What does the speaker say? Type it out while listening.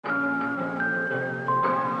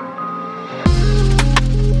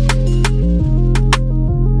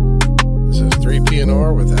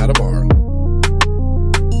P&R with Adam R.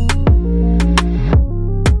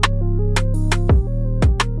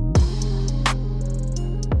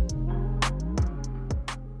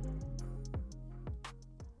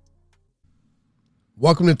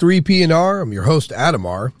 Welcome to 3P&R. I'm your host, Adam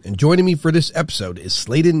R. And joining me for this episode is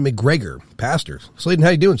Slayden MacGregor, pastor. Slayden,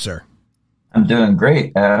 how you doing, sir? I'm doing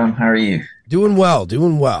great, Adam. How are you? Doing well.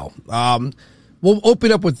 We'll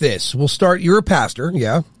open up with this. We'll start. You're a pastor,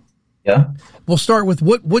 yeah? Yeah. We'll start with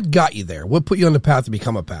what got you there? What put you on the path to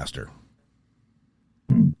become a pastor?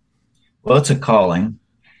 Well, it's a calling,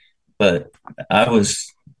 but I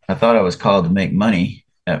thought I was called to make money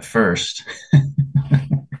at first.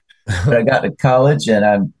 But I got to college and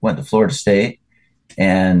I went to Florida State,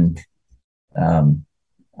 and I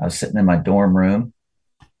was sitting in my dorm room,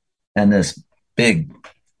 and this big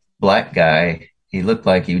black guy, he looked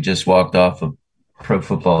like he just walked off a pro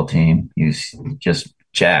football team. He was just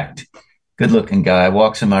jacked, good looking guy,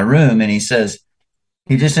 walks in my room, and he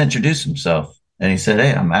just introduced himself, and he said,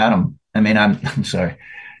 "Hey, I'm Adam. I'm sorry,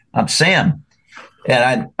 I'm Sam."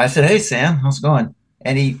 And I said, "Hey, Sam, how's it going?"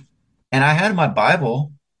 And I had my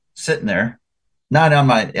Bible sitting there, not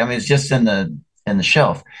on it's just in the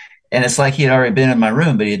shelf. And it's like he had already been in my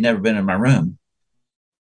room, but he had never been in my room.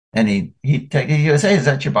 And he goes, "Hey, is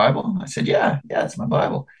that your Bible?" I said, yeah, it's my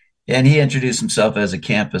Bible. And he introduced himself as a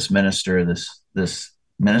campus minister of this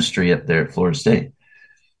ministry up there at Florida State.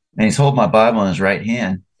 And he's holding my Bible in his right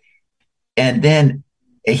hand. And then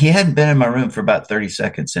he hadn't been in my room for about 30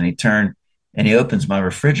 seconds. And he turned and he opens my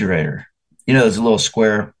refrigerator. You know, there's a little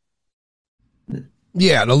square.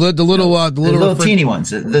 Yeah, the little teeny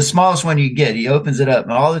ones, the smallest one you get. He opens it up,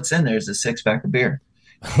 and all that's in there is a 6-pack of beer.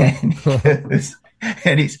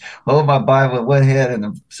 And he's holding my Bible in one hand and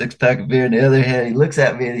a 6-pack of beer in the other hand. He looks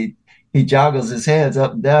at me and he joggles his hands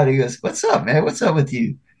up and down. He goes, "What's up, man? What's up with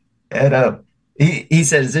you?" And he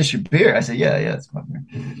said, "Is this your beer?" I said, "Yeah, it's my beer."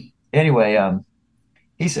 Anyway,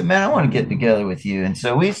 he said, "Man, I want to get together with you." And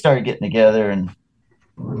so we started getting together and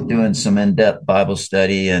doing some in-depth Bible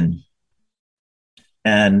study,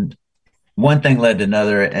 and one thing led to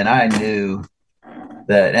another, and I knew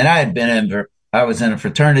that, and I was in a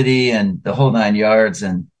fraternity and the whole 9 yards,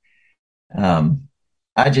 and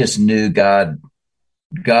I just knew God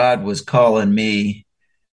was calling me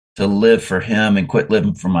to live for Him and quit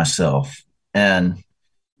living for myself. And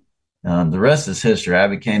the rest is history. I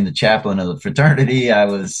became the chaplain of the fraternity. I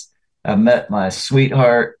met my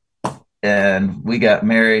sweetheart, and we got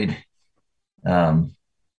married.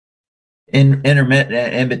 In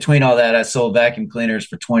between all that, I sold vacuum cleaners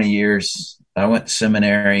for 20 years. I went to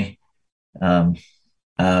seminary, been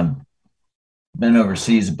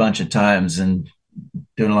overseas a bunch of times and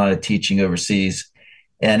doing a lot of teaching overseas,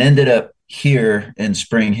 and ended up here in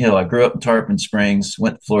Spring Hill. I grew up in Tarpon Springs,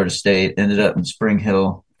 went to Florida State, ended up in Spring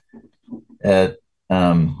Hill at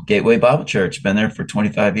Gateway Bible Church. Been there for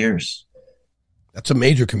 25 years. That's a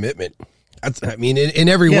major commitment. In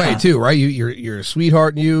every way too, right? You're a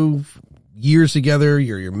sweetheart, and you years together,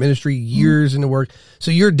 your ministry, years in the work. So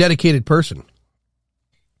you're a dedicated person.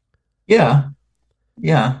 Yeah.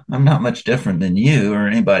 I'm not much different than you or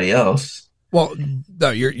anybody else. Well, no,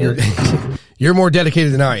 you're more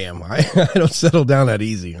dedicated than I am. I don't settle down that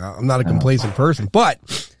easy. I'm not a complacent person. But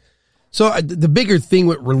so the bigger thing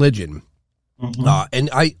with religion, and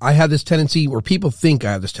I have this tendency, or people think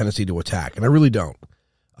I have this tendency to attack, and I really don't.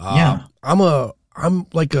 I'm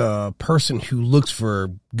like a person who looks for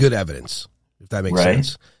good evidence, if that makes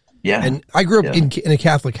sense. Yeah. And I grew up in a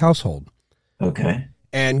Catholic household. Okay.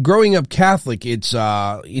 And growing up Catholic, it's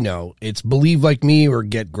it's believe like me or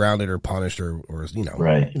get grounded or punished or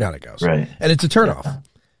right. You know how it goes. Right. And it's a turnoff.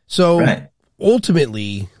 So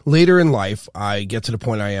ultimately, later in life, I get to the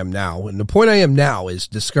point I am now. And the point I am now is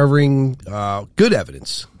discovering good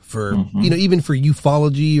evidence for, even for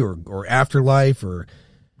ufology or afterlife or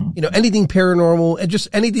anything paranormal, and just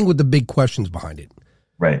anything with the big questions behind it.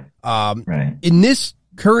 Right. In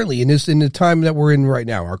the time that we're in right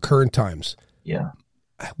now, our current times. Yeah.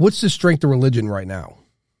 What's the strength of religion right now?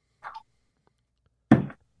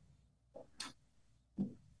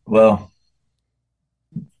 Well,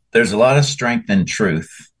 there's a lot of strength in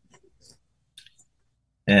truth.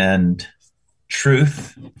 And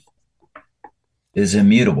truth is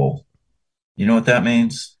immutable. You know what that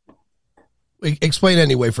means? Explain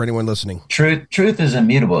anyway for anyone listening. Truth is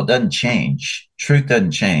immutable. It doesn't change. Truth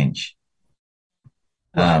doesn't change.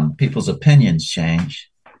 Right. People's opinions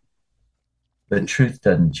change, but truth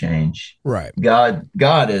doesn't change. Right.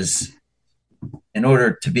 God is, in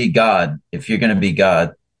order to be God, if you're going to be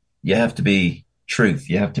God, you have to be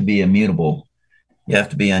truth. You have to be immutable. You have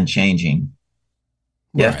to be unchanging.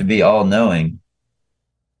 You have to be all knowing.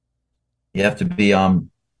 You have to be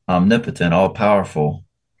omnipotent, all powerful.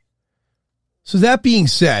 So that being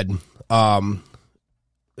said, and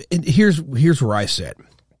here's where I sit.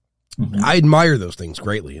 Mm-hmm. I admire those things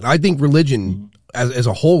greatly, and I think religion as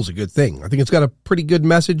a whole is a good thing. I think it's got a pretty good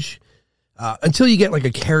message. Until you get like a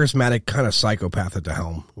charismatic kind of psychopath at the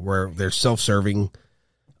helm, where they're self-serving.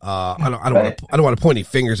 I don't want to point any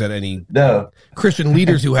fingers at any Christian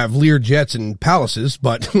leaders who have Lear jets and palaces,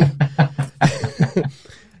 but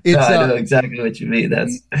it's, I know exactly what you mean.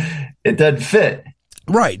 It doesn't fit.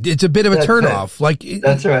 Right. It's a bit of a turnoff. Like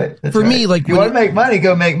that's right. For me, like you want to make money,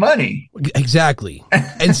 go make money. Exactly.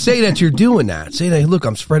 And say that you're doing that. Say that, look,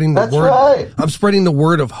 I'm spreading the word. Right. I'm spreading the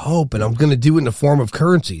word of hope, and I'm going to do it in the form of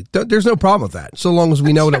currency. There's no problem with that, so long as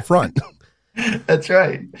we know it up front. That's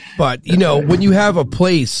right. But when you have a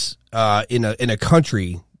place in a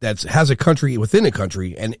country that has a country within a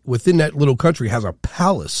country, and within that little country has a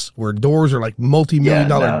palace where doors are like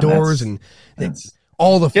multi-million-dollar doors, and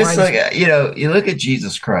all the just finest. Like you look at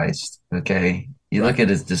Jesus Christ. Okay, you look at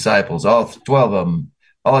his disciples. All 12 of them,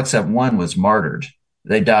 all except one, was martyred.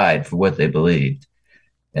 They died for what they believed,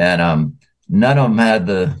 and none of them had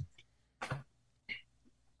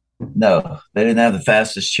they didn't have the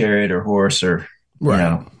fastest chariot or horse or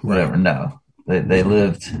whatever. No, they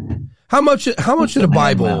lived. How much of the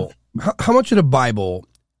Bible? How much of the Bible?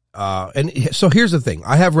 And so here's the thing: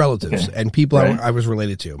 I have relatives and people I was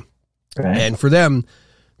related to. Right. And for them,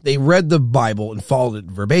 they read the Bible and followed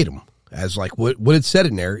it verbatim, as like what it said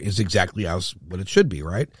in there is exactly as what it should be,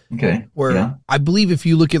 right? Okay. Where I believe if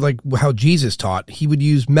you look at like how Jesus taught, he would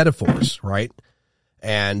use metaphors, right?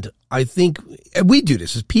 And I think we do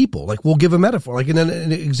this as people. Like we'll give a metaphor. Like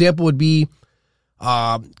an example would be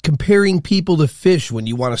comparing people to fish when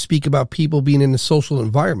you want to speak about people being in a social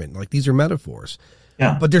environment. Like these are metaphors.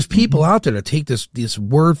 Yeah. But there's people out there that take this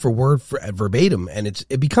word for word verbatim, and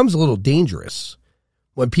it becomes a little dangerous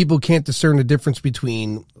when people can't discern the difference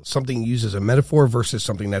between something used as a metaphor versus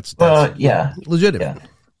something that's legitimate. Yeah.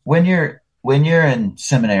 When you're in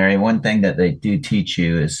seminary, one thing that they do teach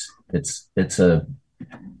you is it's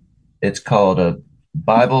called a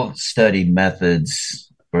Bible study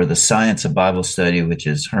methods, or the science of Bible study, which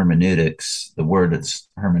is hermeneutics. The word it's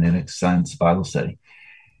hermeneutics, science of Bible study,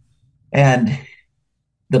 and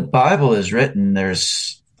the Bible is written,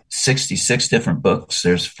 there's 66 different books.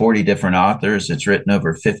 There's 40 different authors. It's written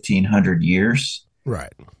over 1,500 years.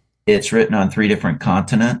 Right. It's written on 3 different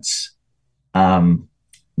continents.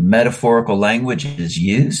 Metaphorical language is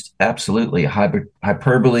used. Absolutely.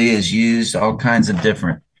 Hyperbole is used. All kinds of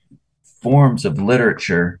different forms of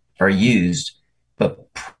literature are used. But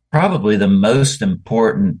probably the most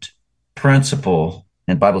important principle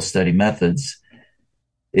in Bible study methods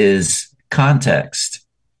is context.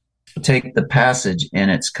 Take the passage in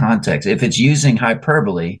its context. If it's using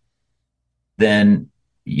hyperbole, then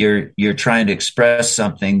you're trying to express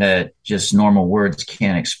something that just normal words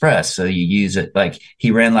can't express. So you use it like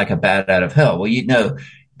he ran like a bat out of hell. Well,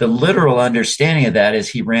 the literal understanding of that is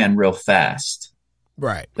he ran real fast.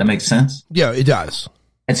 Right. That makes sense? Yeah, it does.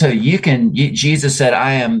 And so Jesus said,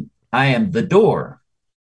 I am the door.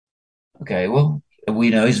 Okay, well,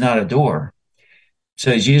 we know he's not a door.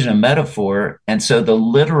 So he's using a metaphor. And so the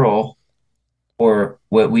literal, or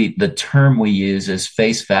the term we use is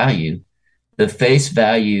face value. The face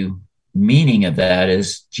value meaning of that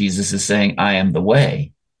is Jesus is saying, I am the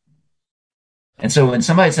way. And so when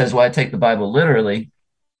somebody says, well, I take the Bible literally,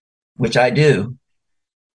 which I do,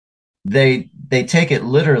 they take it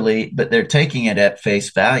literally, but they're taking it at face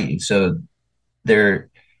value. So they're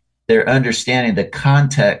understanding the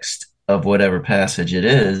context of whatever passage it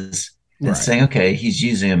is, and saying, okay, he's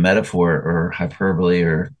using a metaphor or hyperbole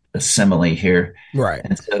or a simile here. Right.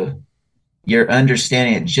 And so you're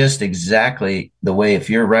understanding it just exactly the way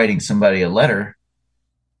if you're writing somebody a letter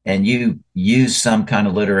and you use some kind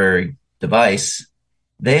of literary device,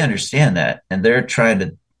 they understand that. And they're trying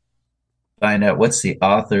to find out what's the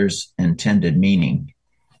author's intended meaning.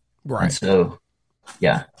 Right. And so,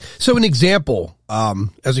 yeah. So an example,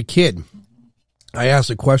 as a kid, I asked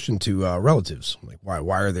a question to relatives, like why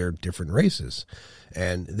are there different races?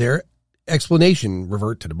 And their explanation,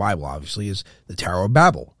 revert to the Bible, obviously, is the Tower of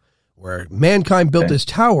Babel, where mankind built this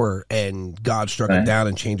tower and God struck it down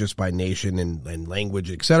and changed us by nation and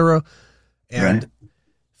language, etc. And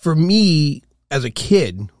for me, as a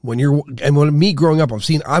kid, when me growing up,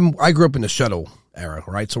 I grew up in the shuttle era,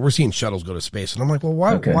 right? So we're seeing shuttles go to space, and I'm like, well,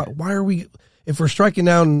 why are we? If we're striking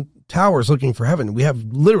down towers looking for heaven, we have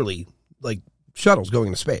literally like shuttles going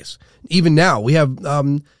into space. Even now, we have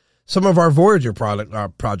some of our Voyager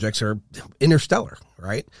projects are interstellar,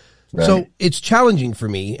 right? So it's challenging for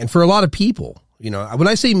me and for a lot of people When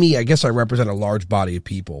I say me, I guess I represent a large body of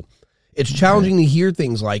people. It's challenging to hear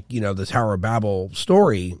things like, the Tower of Babel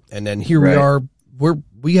story. And then here we are,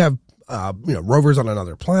 we have, rovers on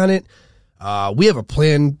another planet. We have a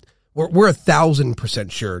plan. We're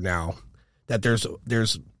 1,000% sure now that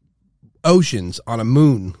there's oceans on a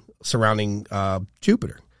moon surrounding,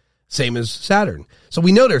 Jupiter, same as Saturn. So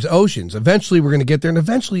we know there's oceans. Eventually we're going to get there. And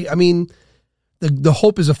eventually, the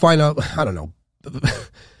hope is to find out, I don't know,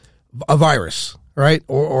 a virus, right?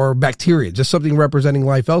 Or bacteria, just something representing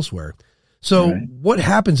life elsewhere. So what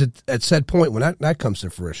happens at said point when that comes to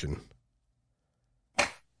fruition?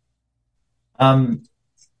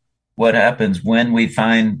 What happens when we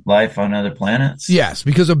find life on other planets? Yes,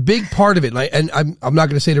 because a big part of it, and I'm not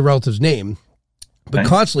going to say the relative's name, but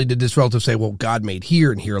constantly did this relative say, well, God made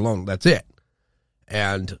here and here alone. That's it.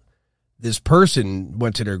 And this person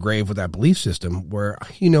went to their grave with that belief system where,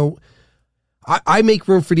 I make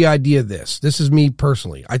room for the idea of this. This is me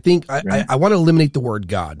personally. I think I want to eliminate the word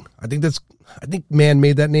God. I think man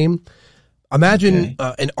made that name. Imagine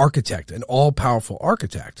an architect, an all-powerful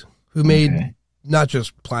architect who made not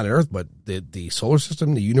just planet Earth, but the solar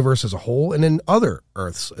system, the universe as a whole, and then other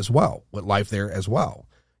Earths as well, with life there as well.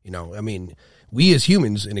 We as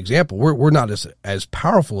humans, an example, we're not as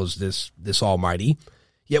powerful as this almighty,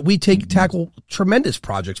 yet we tackle tremendous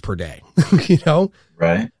projects per day,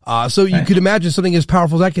 Right. So you could imagine something as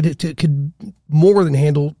powerful as that could more than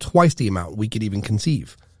handle twice the amount we could even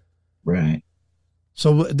conceive. Right.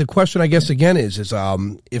 So the question, I guess, again is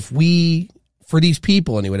if we, for these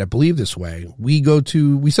people anyway that believe this way, we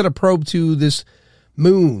set a probe to this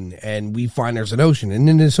moon and we find there's an ocean, and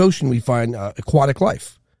in this ocean we find aquatic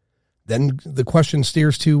life. Then the question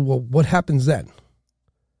steers to, well, what happens then?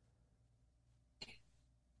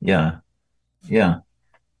 Yeah. Yeah.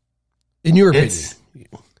 In your opinion.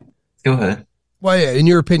 Go ahead. Well, yeah, in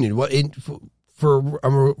your opinion, for a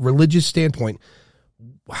religious standpoint,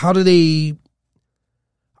 how do they,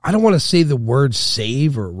 I don't want to say the word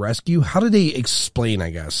save or rescue, how do they explain, I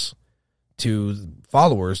guess, to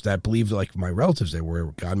followers that believe, like my relatives, they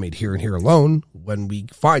were God made here and here alone, when we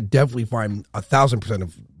definitely find 1,000%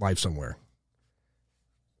 of life somewhere?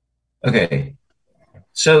 Okay.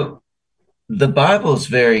 So the Bible is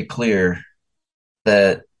very clear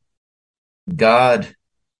that God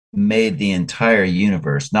made the entire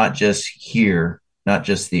universe, not just here, not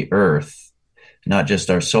just the earth, not just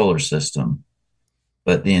our solar system,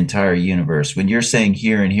 but the entire universe. When you're saying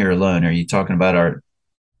here and here alone, are you talking about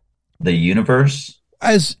the universe?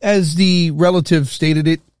 As the relative stated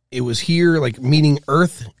it, it was here, like meaning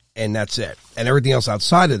earth, and that's it. And everything else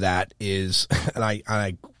outside of that is, and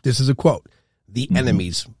I this is a quote, the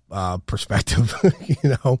enemy's perspective,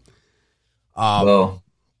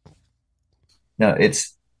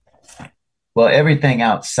 everything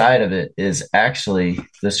outside of it is actually,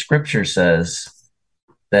 the scripture says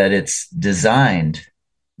that it's designed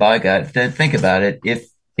by God. Think about it.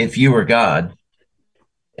 If you were God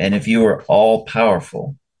and if you were all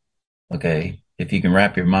powerful, okay, if you can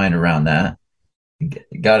wrap your mind around that,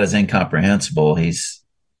 God is incomprehensible.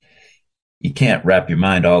 You can't wrap your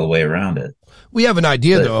mind all the way around it. We have an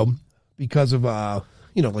idea though, because of,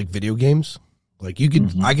 like video games. Like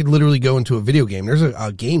I could literally go into a video game. There's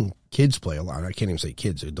a game kids play a lot. I can't even say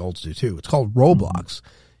kids, adults do too. It's called Roblox.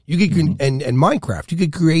 You could, and Minecraft, you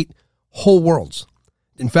could create whole worlds.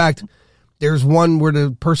 In fact, there's one where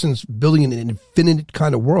the person's building an infinite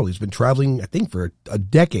kind of world. He's been traveling, I think, for a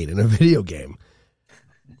decade in a video game.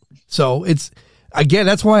 So it's, again,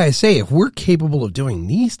 that's why I say if we're capable of doing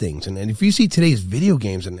these things, and if you see today's video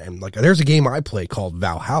games, and like there's a game I play called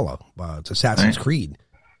Valhalla, it's Assassin's Creed,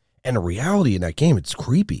 and the reality in that game, it's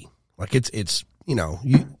creepy. Like it's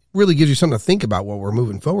you really gives you something to think about what we're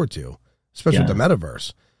moving forward to, especially with the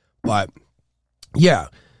metaverse. But yeah,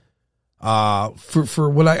 for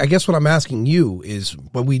what I guess what I'm asking you is,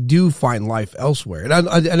 when we do find life elsewhere,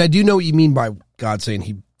 and I do know what you mean by God saying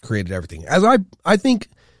He created everything. As I think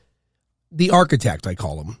the architect, I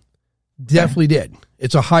call him, definitely did.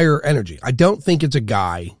 It's a higher energy. I don't think it's a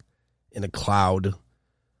guy in a cloud.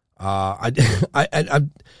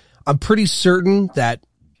 I'm pretty certain that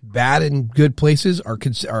bad and good places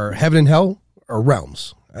are heaven and hell are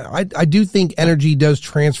realms. I do think energy does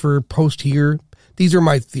transfer post here. These are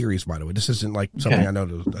my theories, by the way. This isn't like something I know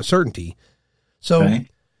to a certainty. So,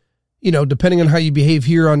 depending on how you behave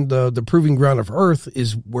here on the proving ground of Earth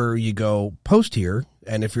is where you go post here.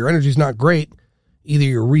 And if your energy is not great, either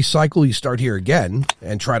you recycle, you start here again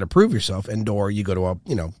and try to prove yourself, or you go to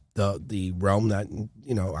the realm that,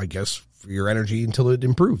 I guess, for your energy until it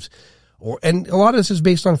improves. And a lot of this is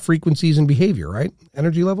based on frequencies and behavior, right?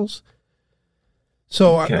 Energy levels.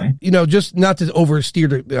 So, just not to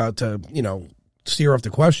oversteer steer off the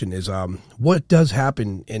question is, what does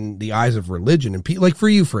happen in the eyes of religion and like for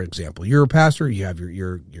you, for example, you're a pastor, you have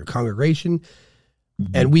your congregation,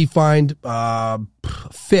 and we find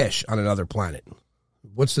fish on another planet.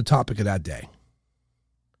 What's the topic of that day?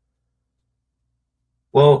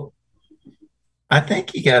 Well, I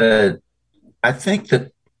think that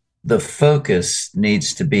the focus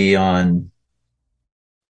needs to be on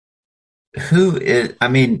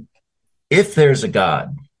if there's a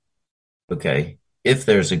God, okay, if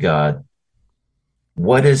there's a God,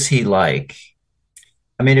 what is he like?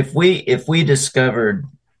 I mean, if we discovered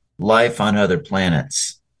life on other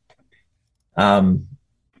planets, what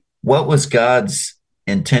was God's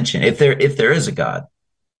intention? If there is a God,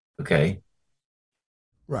 okay,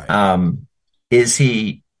 right? Is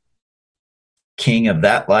he king of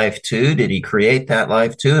that life too? Did he create that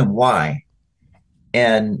life too, and why?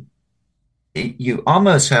 And you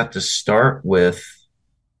almost have to start with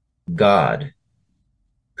God.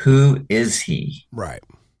 Who is he? Right.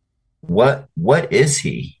 What is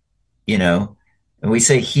he? And we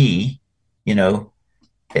say he, and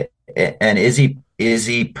is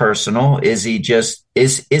he personal? Is he just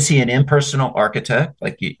is he an impersonal architect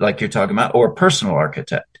like you're talking about, or a personal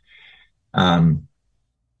architect? And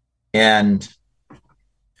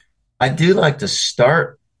I do like to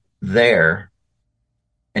start there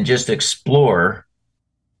and just explore.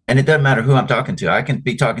 And it doesn't matter who I'm talking to. I can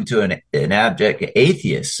be talking to an abject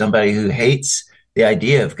atheist, somebody who hates the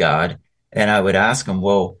idea of God. And I would ask them,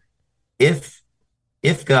 well, if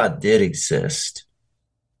God did exist,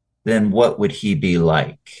 then what would he be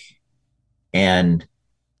like? And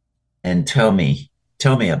tell me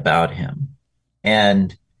about him.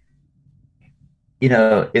 And,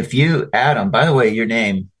 if you, Adam, by the way, your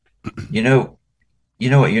name, you know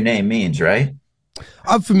what your name means, right?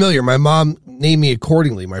 I'm familiar. My mom named me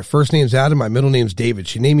accordingly. My first name's Adam. My middle name's David.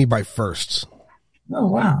 She named me by firsts. Oh,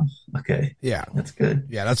 wow. Okay. Yeah. That's good.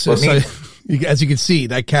 Yeah. That's as you can see,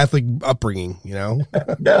 that Catholic upbringing, No,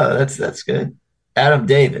 that's good. Adam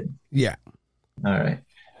David. Yeah. All right.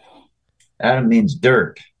 Adam means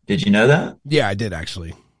dirt. Did you know that? Yeah, I did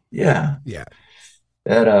actually. Yeah. Yeah.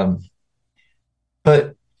 That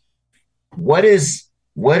but what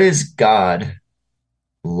is God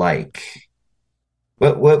like?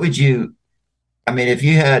 What would you, if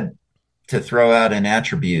you had to throw out an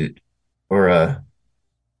attribute or a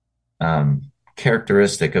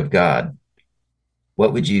characteristic of God,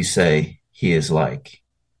 what would you say he is like?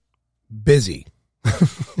 Busy.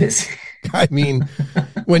 Busy.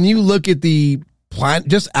 When you look at the planet,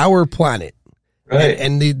 just our planet, right,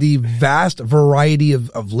 and the vast variety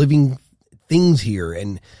of living things here,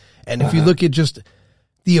 and if you look at just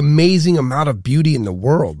the amazing amount of beauty in the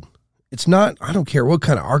world, it's not, I don't care what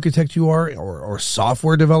kind of architect you are or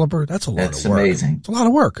software developer, that's a lot of work. That's amazing. It's a lot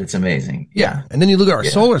of work. It's amazing. Yeah. And then you look at our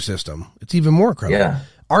solar system, it's even more incredible. Yeah.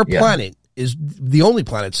 Our planet is the only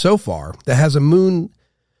planet so far that has a moon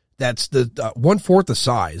that's the 1/4 the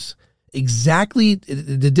size, exactly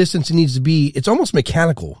the distance it needs to be. It's almost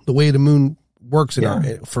mechanical the way the moon works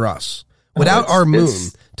for us. Without our moon,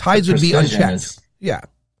 tides would be unchecked. Yeah.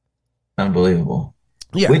 Unbelievable.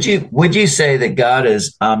 Yeah. Would you say that God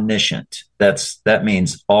is omniscient? That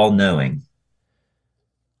means all knowing.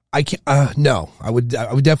 No. I would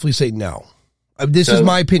definitely say no. This is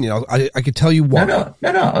my opinion. I could tell you why. No.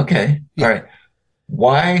 Okay. Yeah. All right.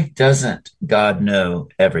 Why doesn't God know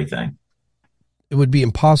everything? It would be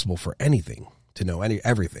impossible for anything to know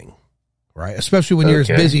everything, right? Especially when you're as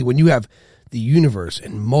busy, when you have the universe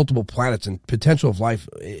and multiple planets and potential of life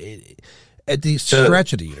at the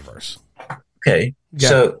stretch of the universe. Okay. Yeah.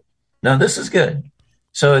 So now this is good.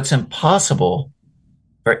 So it's impossible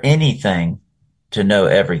for anything to know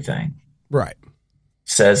everything. Right.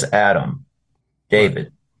 Says Adam. David.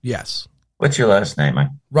 Right. Yes. What's your last name?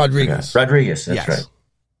 Rodriguez. Rodriguez. That's right.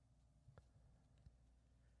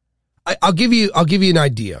 I'll give you an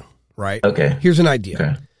idea, right? Okay. Here's an idea.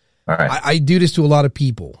 Okay. All right. I do this to a lot of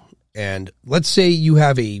people. And let's say you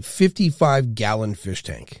have a 55-gallon fish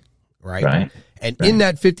tank, right? Right. And in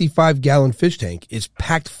that 55-gallon fish tank is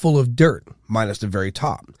packed full of dirt, minus the very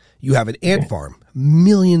top. You have an ant farm,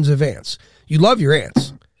 millions of ants. You love your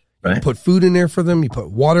ants. Right. You put food in there for them. You put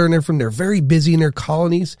water in there for them. They're very busy in their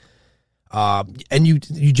colonies. And you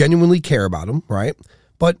genuinely care about them, right?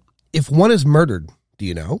 But if one is murdered, do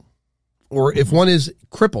you know? Or if one is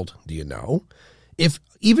crippled, do you know? If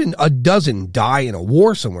even a dozen die in a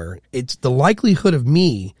war somewhere, it's the likelihood of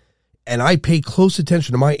me, and I pay close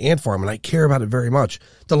attention to my ant farm and I care about it very much,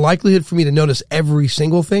 the likelihood for me to notice every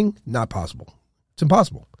single thing, not possible. It's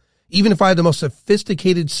impossible. Even if I had the most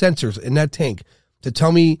sophisticated sensors in that tank, to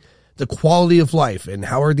tell me the quality of life and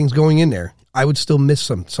how everything's going in there, I would still miss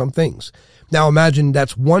some things. Now imagine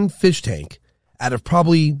that's one fish tank out of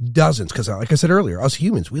probably dozens, because like I said earlier, us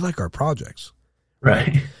humans, we like our projects.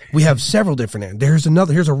 Right. We have several different ants.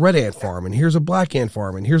 Here's a red ant farm, and here's a black ant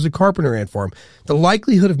farm, and here's a carpenter ant farm. The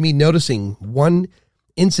likelihood of me noticing one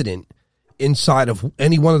incident inside of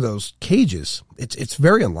any one of those cages, it's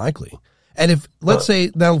very unlikely. And if, let's say,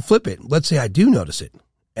 that'll flip it. Let's say I do notice it,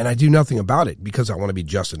 and I do nothing about it because I want to be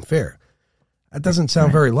just and fair. That doesn't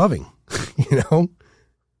sound very loving, you know?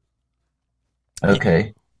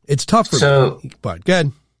 Okay. It's tough for me, but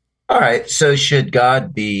good. All right. So should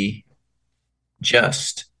God be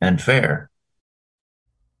just and fair?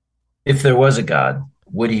 If there was a God,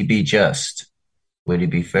 would he be just? Would he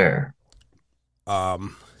be fair?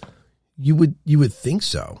 You would think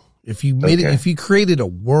so. If you made it, if you created a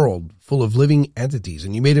world full of living entities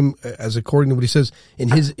and you made him as according to what he says in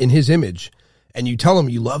his image, and you tell him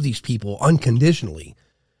you love these people unconditionally,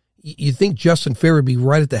 you think just and fair would be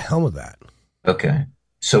right at the helm of that. Okay.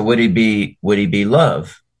 So would he be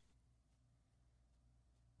love?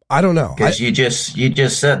 I don't know. Because you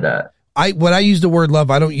just said that. When I use the word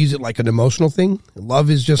love, I don't use it like an emotional thing.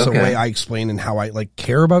 Love is just a way I explain and how I like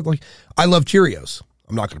care about. Like, I love Cheerios.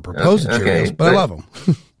 I'm not going to propose to Cheerios, but I love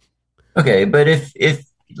them. Okay, but if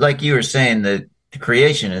like you were saying, the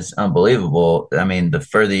creation is unbelievable. I mean, the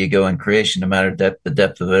further you go in creation, no matter the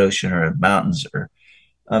depth of the ocean or mountains, are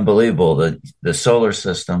unbelievable. The solar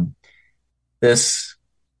system. This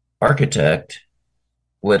architect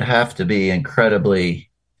would have to be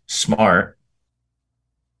incredibly smart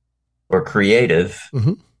or creative.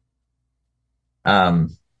 Mm-hmm.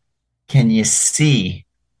 Can you see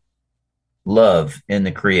love in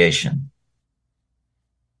the creation?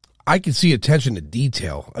 I can see attention to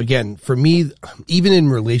detail. Again, for me, even in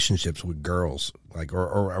relationships with girls, like,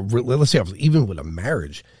 or let's say even with a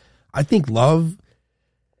marriage, I think love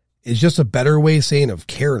is just a better way of saying of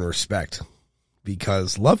care and respect.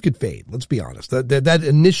 Because love could fade. Let's be honest. That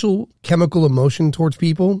initial chemical emotion towards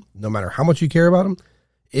people, no matter how much you care about them,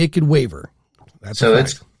 it could waver. That's so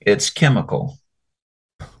it's chemical.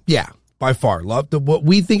 Yeah, by far. Love, what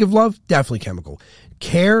we think of love, definitely chemical.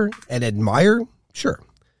 Care and admire, sure.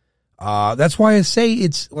 That's why I say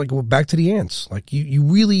it's like, well, back to the ants. Like you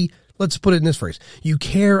really, let's put it in this phrase: you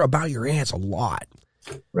care about your ants a lot,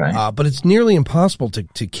 right? But it's nearly impossible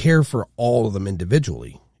to care for all of them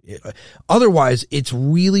individually. Otherwise, it's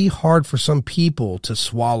really hard for some people to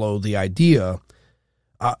swallow the idea.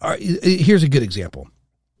 Here's a good example.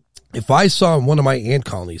 If I saw in one of my ant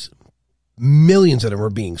colonies, millions of them were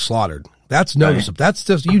being slaughtered, that's noticeable. Right. That's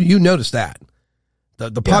just, you notice that.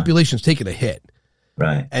 The population's taking a hit.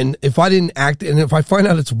 Right. And if I didn't act, and if I find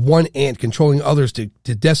out it's one ant controlling others to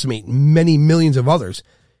decimate many millions of others,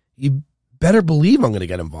 you better believe I'm going to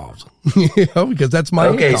get involved. You know, because that's my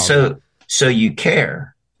ant colony. So you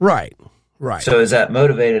care. Right, right. So is that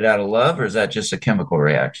motivated out of love, or is that just a chemical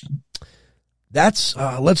reaction? That's,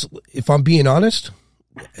 if I'm being honest,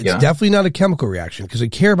 it's definitely not a chemical reaction, because I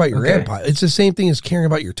care about your ant pile. It's the same thing as caring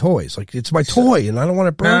about your toys. Like, it's my toy and I don't want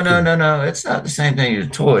it broken. No. It's not the same thing. Your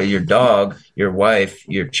toy, your dog, your wife,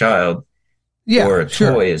 your child, or a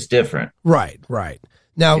toy is different. Right.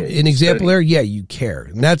 Now, an example there, you care.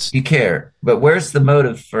 And you care. But where's the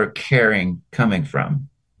motive for caring coming from?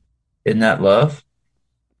 Isn't that love?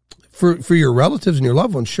 For your relatives and your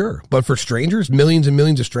loved ones, sure. But for strangers, millions and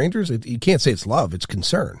millions of strangers, you can't say it's love. It's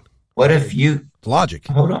concern. What if you... Logic.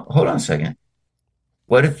 Hold on a second.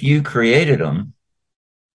 What if you created them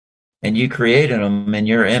and you created them in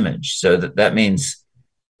your image? So that means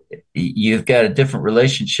you've got a different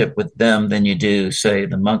relationship with them than you do, say,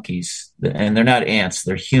 the monkeys. And they're not ants,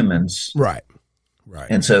 they're humans. Right.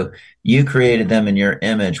 And so you created them in your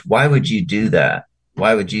image. Why would you do that?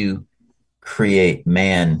 Why would you create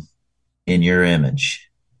man in your image?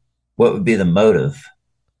 What would be the motive?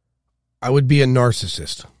 I would be a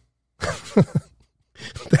narcissist.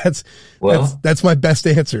 That's my best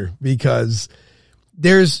answer, because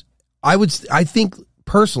I think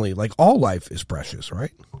personally, like, all life is precious,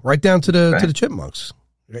 right down to the chipmunks.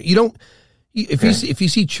 You don't, if you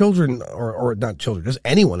see children or not children, just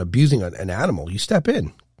anyone abusing an animal, you step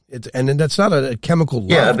in. And then that's not a chemical love.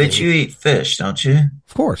 Yeah, but you eat fish, don't you?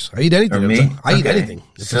 Of course. I eat anything. I eat anything.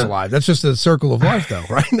 It's alive. That's just the circle of life, though,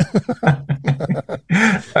 right?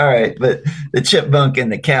 All right. But the chipmunk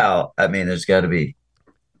and the cow, I mean, there's got to be,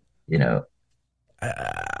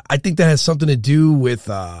 I think that has something to do with,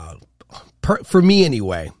 for me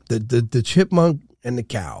anyway, the chipmunk and the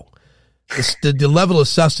cow. The level of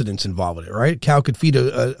sustenance involved in it, right? Cow could feed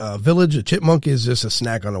a village. A chipmunk is just a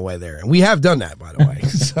snack on the way there. And we have done that, by the way.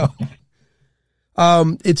 So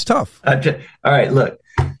It's tough. All right, look,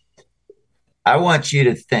 I want you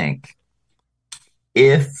to think,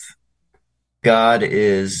 if God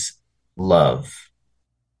is love,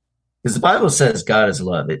 because the Bible says God is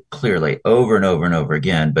love, it clearly over and over and over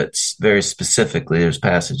again, but very specifically, there's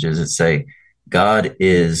passages that say God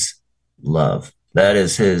is love. That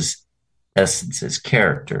is his essence, his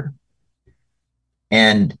character.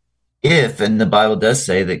 And the Bible does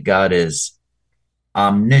say that God is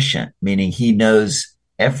omniscient, meaning he knows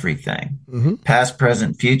everything, past,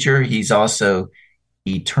 present, future. He's also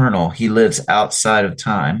eternal. He lives outside of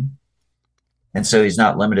time. And so he's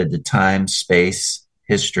not limited to time, space,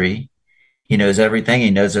 history. He knows everything.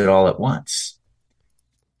 He knows it all at once.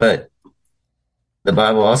 But the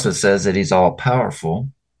Bible also says that he's all powerful.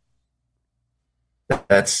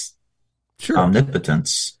 That's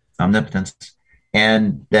omnipotence.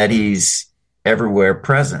 And that he's everywhere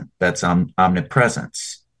present. That's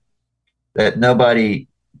omnipresence. That nobody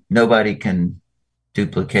can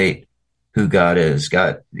duplicate who God is.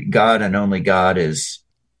 God and only God is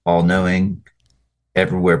all-knowing,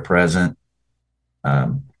 everywhere present,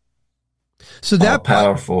 so that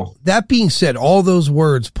powerful. That being said, all those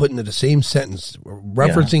words put into the same sentence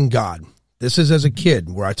referencing God. This is as a kid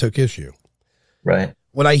where I took issue. Right.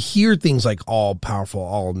 When I hear things like all powerful,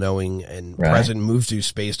 all knowing, and present, moves through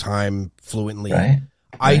space time fluently,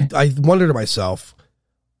 I wonder to myself,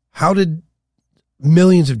 how did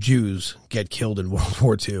millions of Jews get killed in World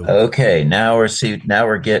War II? Okay, now we're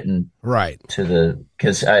getting to the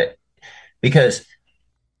because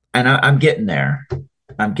I'm getting there.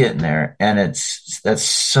 And that's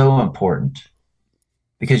so important,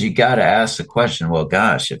 because you got to ask the question, well,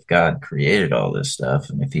 gosh, if God created all this stuff,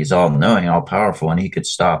 and if he's all knowing, all powerful, and he could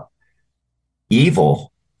stop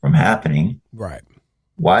evil from happening,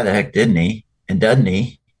 why the heck didn't he? And doesn't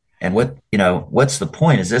he? And what's the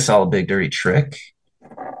point? Is this all a big dirty trick?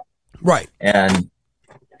 Right.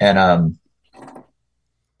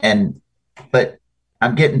 But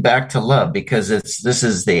I'm getting back to love, because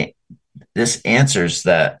this answers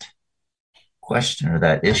that question or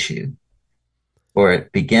that issue, or it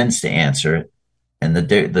begins to answer it. And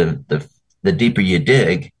the deeper you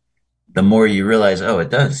dig, the more you realize, oh, it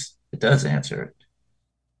does answer it.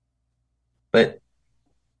 But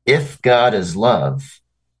if God is love,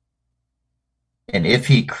 and if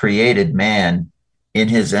he created man in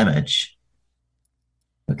his image,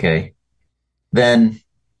 okay, then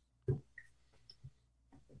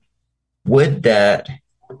would that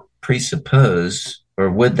presuppose, or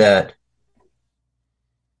would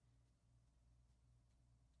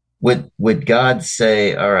God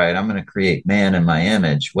say, all right, I'm going to create man in my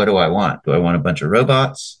image. What do I want? Do I want a bunch of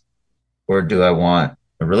robots, or do I want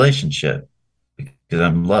a relationship? Because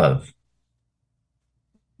I'm love.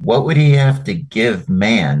 What would he have to give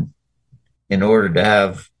man in order to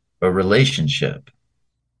have a relationship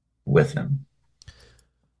with him?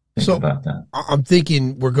 Think about that. I'm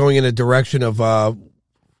thinking we're going in a direction of,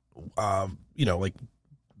 like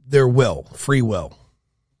their will, free will,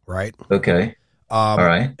 right? Okay. All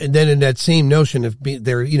right. And then in that same notion of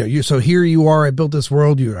so here you are, I built this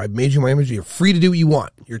world, I made you in my image, you're free to do what you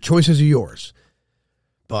want. Your choices are yours.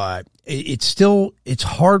 But it's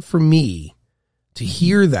hard for me to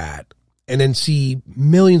hear that and then see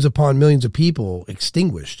millions upon millions of people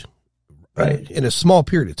extinguished in a small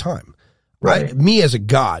period of time. Right. Me as a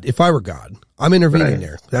God, if I were God, I'm intervening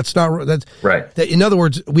there. That's right. In other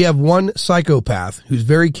words, we have one psychopath who's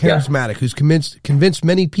very charismatic, who's convinced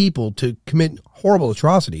many people to commit horrible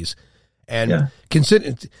atrocities, and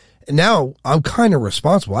now I'm kind of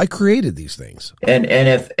responsible. I created these things. And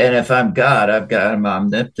if I'm God, I'm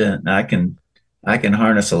omnipotent, and I can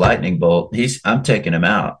harness a lightning bolt. I'm taking him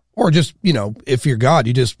out. Or just, if you're God,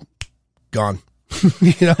 you just gone.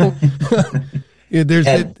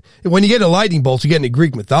 When you get a lightning bolt, you get into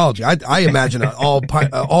Greek mythology. I imagine an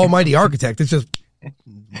almighty architect. It's just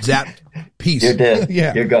zap, peace. You're dead.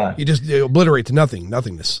 Yeah, you're gone. You just obliterate to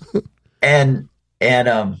nothingness. and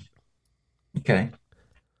okay,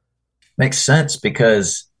 makes sense,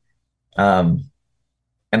 because, why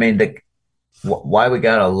we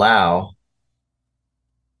got to allow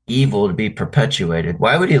evil to be perpetuated?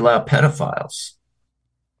 Why would he allow pedophiles?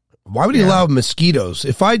 Why would he allow mosquitoes?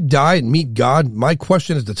 If I die and meet God, my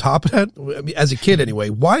question is the top of that, as a kid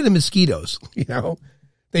anyway, why the mosquitoes?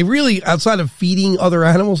 They really, outside of feeding other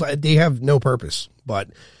animals, they have no purpose.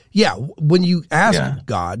 But yeah, when you ask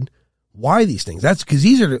God, why these things? That's because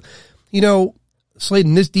these are,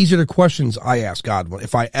 Slayden, these are the questions I ask God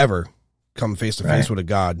if I ever come face to face with a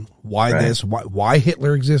God. Why this? Why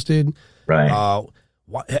Hitler existed? Right.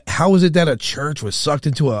 How is it that a church was sucked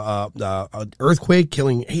into an earthquake,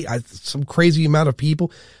 killing some crazy amount of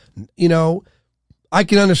people? You know, I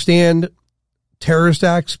can understand terrorist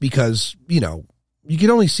acts because, you know, you can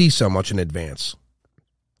only see so much in advance.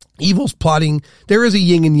 Evil's plotting. There is a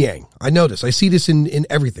yin and yang. I notice. I see this in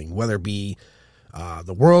everything, whether it be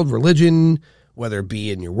the world, religion, whether it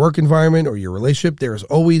be in your work environment or your relationship. There is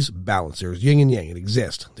always balance. There's yin and yang. It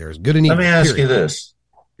exists. There's good and evil. Let me ask you this.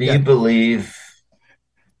 Do you believe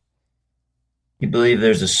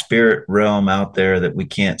there's a spirit realm out there that we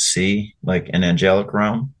can't see, like an angelic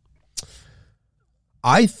realm?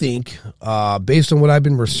 I think, based on what I've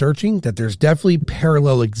been researching, that there's definitely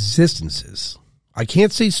parallel existences. I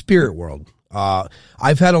can't say spirit world.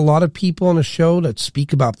 I've had a lot of people on the show that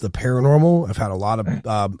speak about the paranormal. I've had a lot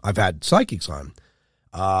of, I've had psychics on.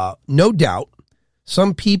 No doubt,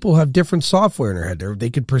 some people have different software in their head. They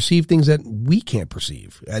could perceive things that we can't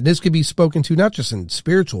perceive. And this could be spoken to not just in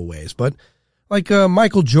spiritual ways, but like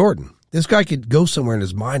Michael Jordan. This guy could go somewhere in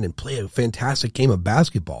his mind and play a fantastic game of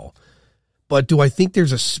basketball. But do I think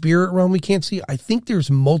there's a spirit realm we can't see? I think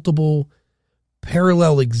there's multiple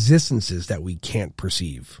parallel existences that we can't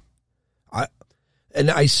perceive.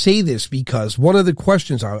 I say this because one of the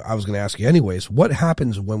questions I was going to ask you anyways, what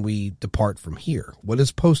happens when we depart from here? What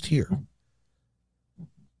is post here? The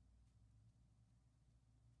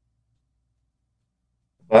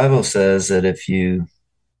Bible says that if you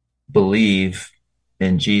believe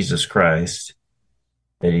in Jesus Christ,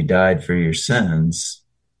 that he died for your sins,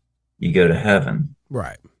 you go to heaven.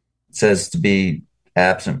 Right. It says to be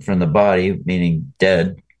absent from the body, meaning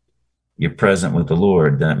dead. You're present with the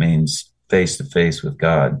Lord. That means face to face with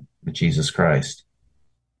God, with Jesus Christ.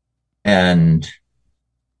 And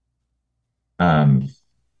of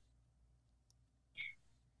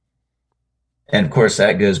course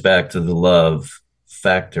that goes back to the love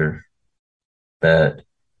factor, that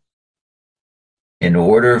in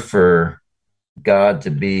order for God to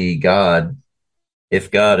be God, if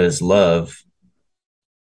God is love,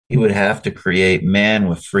 he would have to create man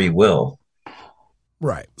with free will.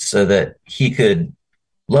 Right. So that he could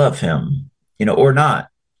love him, or not,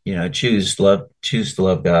 choose to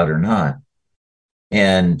love God or not.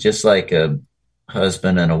 And just like a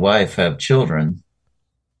husband and a wife have children,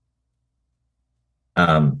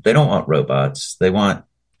 they don't want robots. They want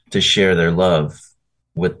to share their love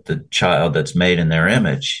with the child that's made in their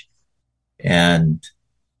image. And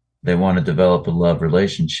they want to develop a love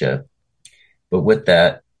relationship. But with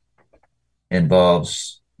that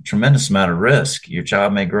involves a tremendous amount of risk. Your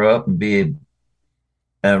child may grow up and be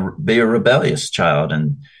a rebellious child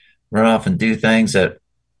and run off and do things that,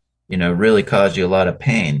 really cause you a lot of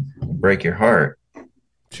pain, break your heart.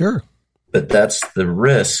 Sure. But that's the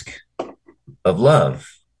risk of love.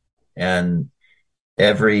 And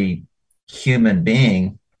every human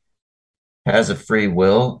being has a free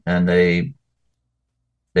will, and they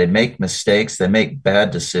make mistakes. They make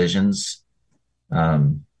bad decisions.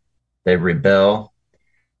 They rebel.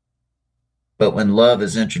 But when love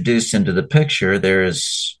is introduced into the picture, there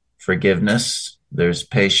is forgiveness, there's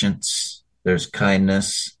patience, there's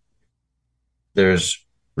kindness, there's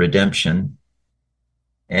redemption.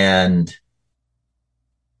 And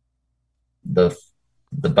the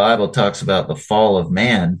Bible talks about the fall of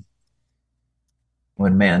man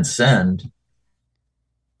when man sinned,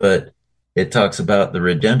 but it talks about the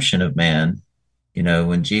redemption of man.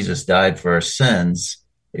 When Jesus died for our sins,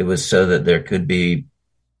 it was so that there could be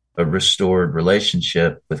a restored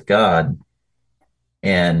relationship with God.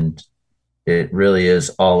 And it really is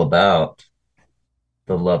all about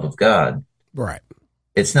the love of God. Right.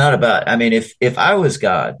 It's not about, if I was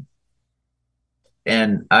God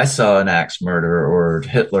and I saw an axe murderer or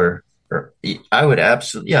Hitler, I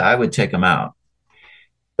would take him out.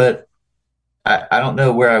 But I don't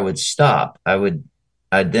know where I would stop. I'd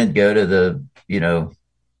then go to the,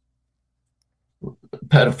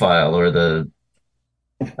 pedophile or the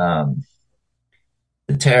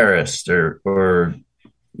terrorist or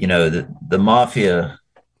the mafia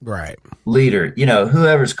right leader,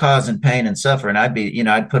 whoever's causing pain and suffering.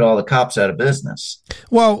 I'd put all the cops out of business.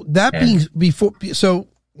 Well, so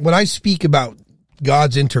when I speak about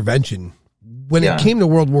God's intervention, when it came to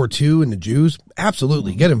World War II and the Jews,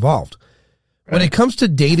 absolutely get involved. Right. When it comes to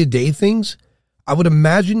day-to-day things, I would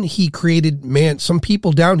imagine he created some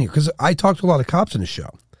people down here, because I talked to a lot of cops in the show.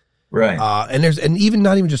 Right. And even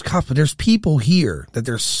not even just cops, but there's people here that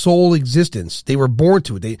their sole existence, they were born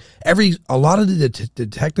to it. A lot of the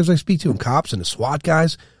detectives I speak to and cops and the SWAT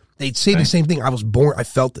guys, they'd say the same thing. I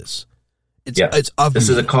felt this. It's of this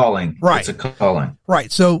me. is a calling. Right. It's a calling.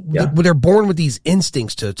 Right. So they're born with these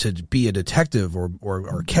instincts to be a detective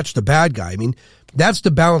or catch the bad guy. that's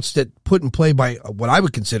the balance that put in play by what I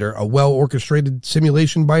would consider a well-orchestrated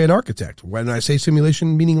simulation by an architect. When I say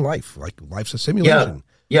simulation, meaning life, like life's a simulation.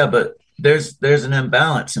 Yeah, but there's an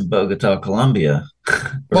imbalance in Bogota, Colombia,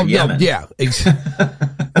 or Yemen. No, yeah.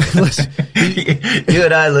 Listen, you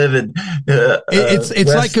and I live in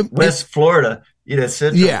West Florida,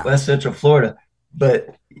 West Central Florida,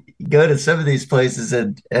 but go to some of these places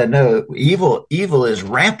and no, evil is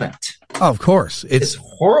rampant. Oh, of course. It's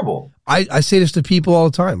horrible. I say this to people all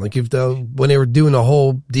the time. Like when they were doing the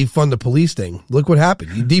whole defund the police thing, look what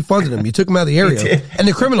happened. You defunded them. You took them out of the area and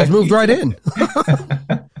the criminals moved right in.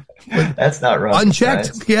 That's not wrong. Unchecked.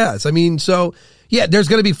 Science. Yes. I mean, so yeah, there's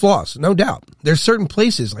going to be flaws. No doubt. There's certain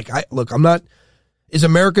places is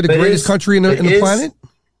America the greatest country in the planet?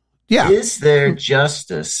 Yeah. Is there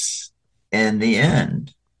justice in the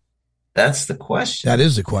end? That's the question. That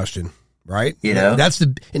is the question, right? That's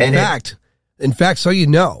in fact, so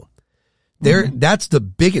that's the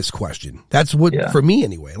biggest question. That's what, for me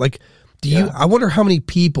anyway. Like, I wonder how many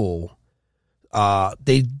people,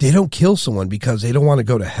 they don't kill someone because they don't want to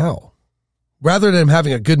go to hell. Rather than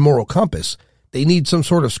having a good moral compass, they need some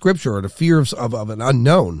sort of scripture or the fear of an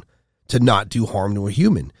unknown to not do harm to a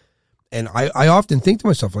human. And I often think to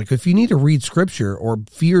myself, like, if you need to read scripture or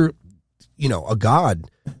fear, a God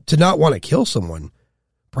to not want to kill someone,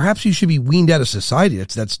 perhaps you should be weaned out of society.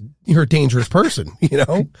 That's you're a dangerous person,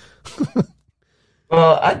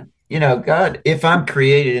 Well, God, if I'm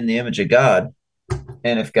created in the image of God,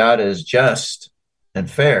 and if God is just and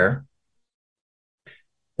fair,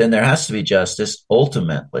 then there has to be justice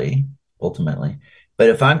ultimately. But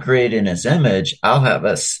if I'm created in his image, I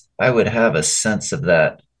would have a sense of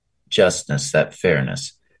that justness, that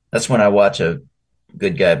fairness. That's when I watch a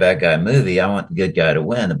good guy, bad guy movie. I want the good guy to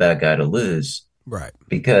win, the bad guy to lose. Right.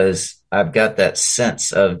 Because I've got that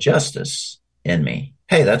sense of justice in me.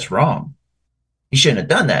 Hey, that's wrong. He shouldn't have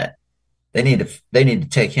done that. They need to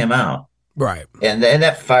take him out. Right. And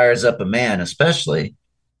that fires up a man especially.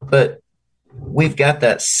 But we've got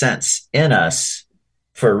that sense in us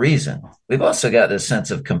for a reason. We've also got this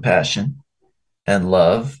sense of compassion and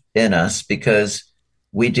love in us because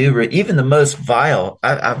we do even the most vile.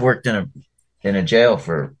 I've worked in a jail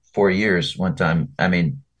for 4 years one time. I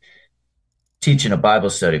mean, teaching a Bible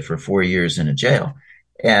study for 4 years in a jail.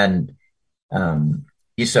 And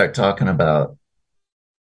you start talking about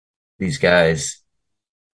these guys'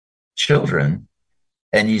 children,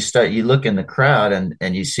 and you look in the crowd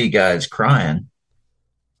and you see guys crying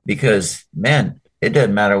because, man, it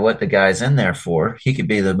doesn't matter what the guy's in there for. He could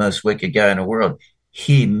be the most wicked guy in the world.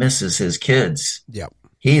 He misses his kids. Yep.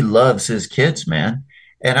 He loves his kids, man.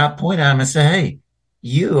 And I point at him and say, hey,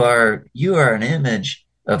 you are an image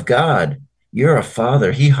of God. You're a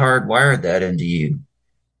father. He hardwired that into you.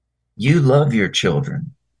 You love your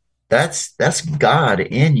children. That's God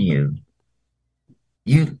in you.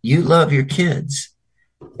 You love your kids.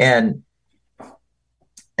 And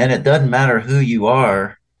it doesn't matter who you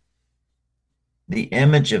are. The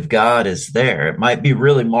image of God is there. It might be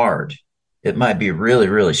really marred. It might be really,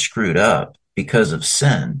 really screwed up because of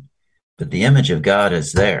sin, but the image of God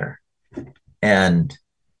is there. And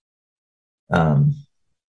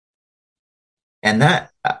that,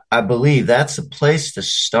 I believe that's a place to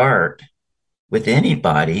start with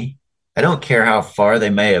anybody. I don't care how far they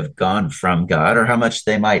may have gone from God or how much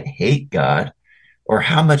they might hate God or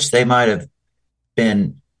how much they might have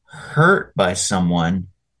been hurt by someone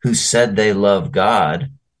who said they love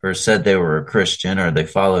God or said they were a Christian or they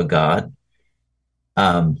follow God.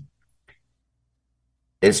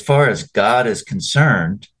 As far as God is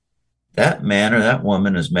concerned, that man or that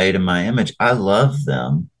woman is made in my image. I love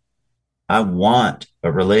them. I want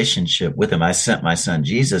a relationship with them. I sent my son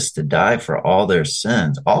Jesus to die for all their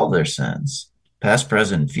sins, past,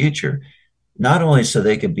 present, and future, not only so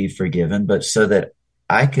they could be forgiven, but so that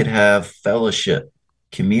I could have fellowship,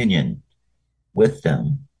 communion with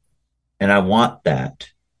them. And I want that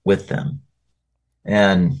with them.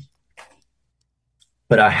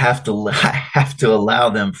 But I have to allow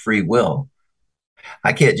them free will.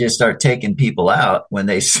 I can't just start taking people out when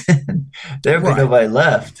they sin. There'll be nobody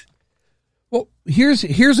left. Well,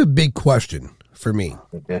 here's a big question for me.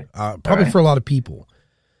 Okay. Probably for a lot of people.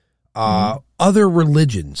 Other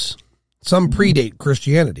religions, some predate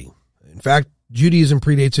Christianity. In fact, Judaism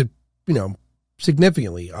predates it,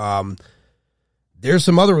 significantly. There's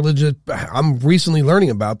some other religions I'm recently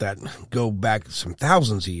learning about that go back some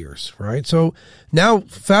thousands of years, right? So now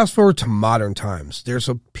fast forward to modern times. There's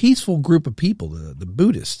a peaceful group of people, the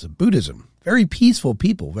Buddhists, Buddhism, very peaceful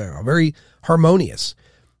people, very harmonious.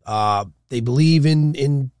 They believe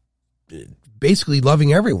in basically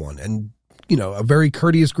loving everyone and a very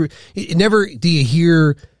courteous group. Never do you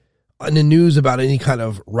hear in the news about any kind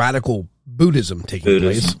of radical Buddhism taking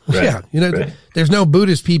place. Right, yeah. There's no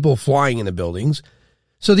Buddhist people flying in the buildings.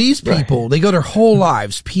 So these people, they go their whole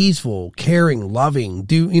lives peaceful, caring, loving,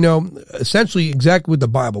 essentially exactly what the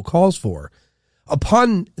Bible calls for.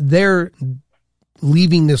 Upon their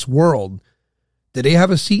leaving this world, do they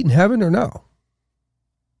have a seat in heaven or no?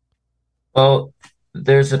 Well,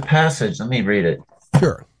 there's a passage. Let me read it.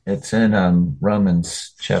 Sure. It's in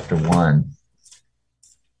Romans chapter 1.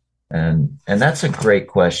 And that's a great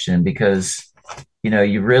question because,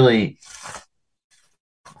 you really,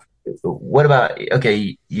 what about,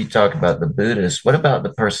 okay, you talk about the Buddhist. What about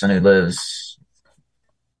the person who lives,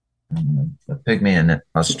 a pygmy in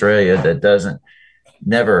Australia that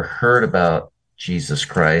never heard about Jesus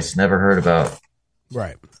Christ, never heard about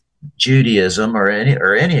right Judaism or any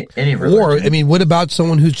religion? Or, what about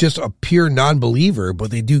someone who's just a pure non-believer,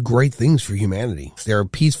 but they do great things for humanity? They're a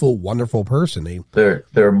peaceful, wonderful person. They're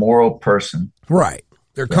a moral person. Right.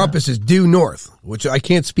 Their compass is due north, which I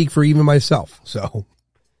can't speak for even myself. So,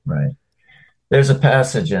 right. There's a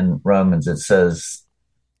passage in Romans that says,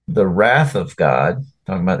 the wrath of God,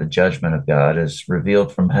 talking about the judgment of God, is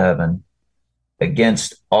revealed from heaven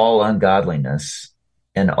against all ungodliness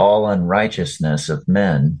and all unrighteousness of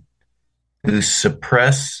men who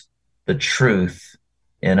suppress the truth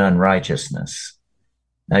in unrighteousness.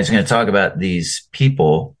 Now he's going to talk about these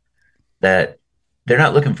people that they're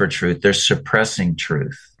not looking for truth, they're suppressing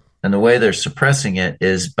truth. And the way they're suppressing it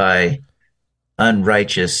is by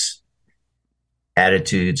unrighteous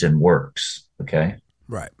attitudes and works. Okay.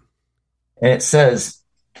 Right. And it says,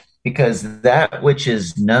 because that which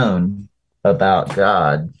is known about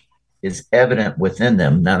God is evident within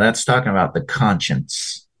them. Now that's talking about the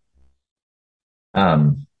conscience.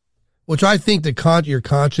 Which I think your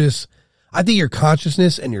consciousness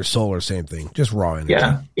and your soul are same thing, just raw energy.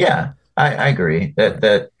 Yeah. I agree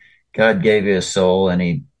that God gave you a soul and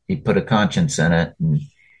he put a conscience in it, and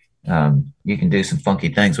you can do some funky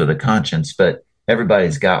things with a conscience, but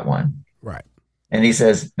everybody's got one. Right. And he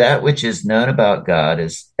says that which is known about God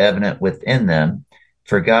is evident within them,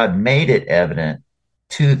 for God made it evident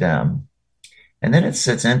to them. And then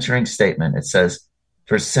it's entering statement. It says,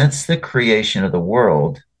 for since the creation of the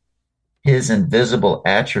world, his invisible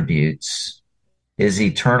attributes, his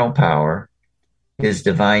eternal power, his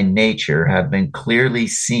divine nature have been clearly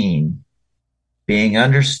seen, being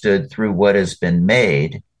understood through what has been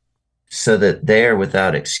made, so that they are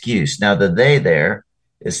without excuse. Now, the they there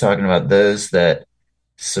is talking about those that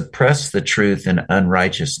suppress the truth in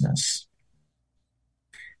unrighteousness.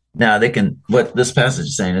 Now, what this passage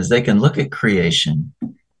is saying is they can look at creation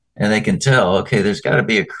and they can tell, okay, there's got to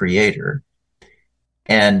be a creator.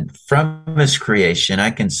 And from his creation,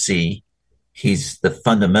 I can see he's the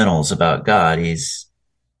fundamentals about God. He's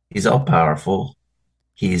all powerful.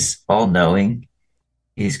 He's all knowing.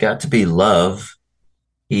 He's got to be love.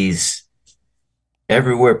 He's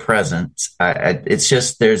everywhere present. It's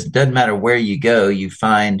just, doesn't matter where you go, you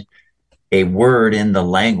find a word in the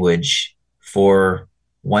language for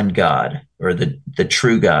one God, or the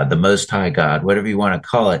true God, the most high God, whatever you want to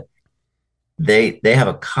call it. They have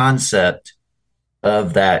a concept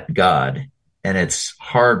of that God, and it's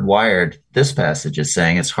hardwired. This passage is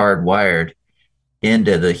saying it's hardwired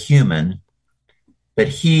into the human, but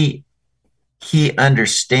he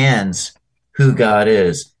understands who God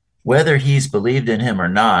is, whether he's believed in him or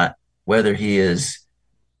not, whether he is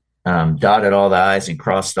dotted all the I's and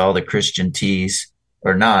crossed all the Christian T's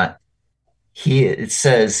or not. It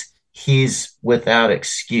says he's without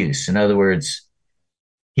excuse. In other words,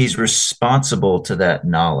 he's responsible to that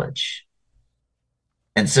knowledge.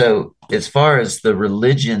 And so as far as the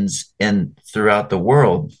religions throughout the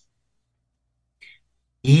world,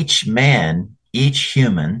 each man, each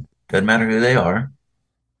human, doesn't matter who they are,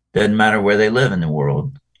 doesn't matter where they live in the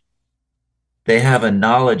world, they have a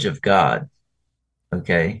knowledge of God,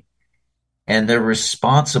 okay? And they're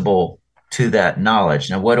responsible to that knowledge.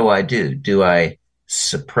 Now, what do? Do I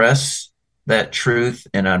suppress that truth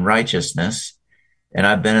in unrighteousness? And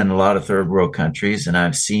I've been in a lot of third world countries, and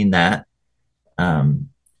I've seen that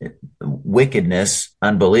wickedness,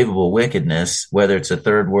 unbelievable wickedness, whether it's a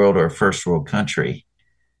third world or a first world country.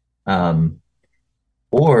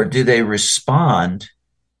 Or do they respond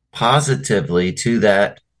positively to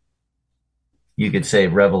that, you could say,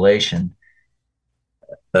 revelation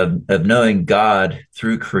of knowing God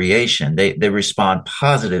through creation? They respond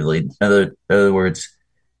positively. In other words,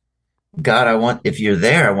 God, if you're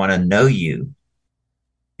there, I want to know you.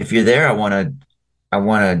 If you're there, I want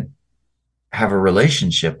to have a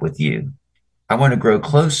relationship with you. I want to grow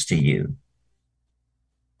close to you.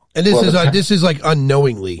 And this is like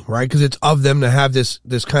unknowingly, right? Because it's of them to have this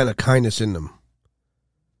kind of kindness in them.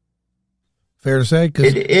 Fair to say?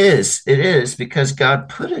 It is because God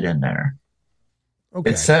put it in there.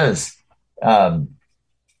 Okay. It says, that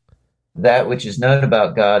which is known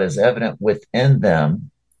about God is evident within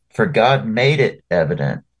them, for God made it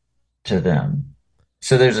evident to them.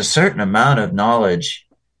 So there's a certain amount of knowledge,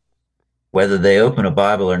 whether they open a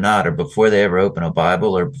Bible or not, or before they ever open a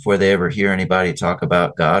Bible, or before they ever hear anybody talk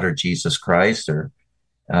about God or Jesus Christ or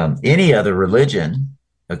any other religion.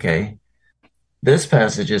 Okay. This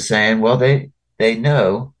passage is saying, well, they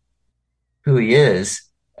know who he is.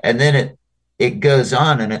 And then it goes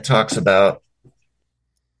on and it talks about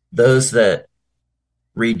those that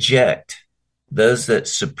reject, those that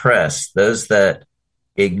suppress, those that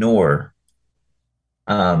ignore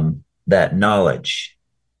that knowledge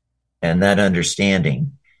and that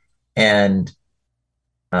understanding, and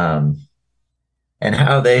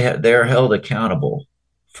how they're held accountable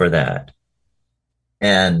for that.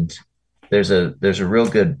 And there's a real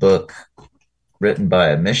good book written by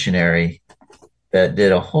a missionary that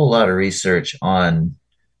did a whole lot of research on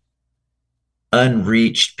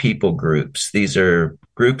unreached people groups. These are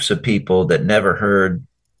groups of people that never heard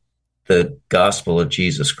the gospel of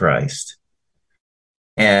Jesus Christ.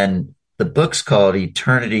 And the book's called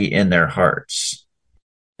Eternity in Their Hearts.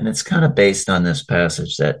 And it's kind of based on this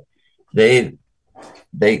passage that they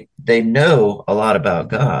know a lot about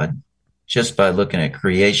God just by looking at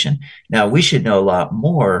creation. Now, we should know a lot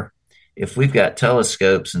more if we've got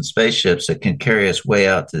telescopes and spaceships that can carry us way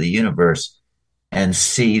out to the universe and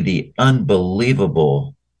see the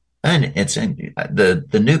unbelievable, and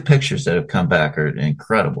the new pictures that have come back are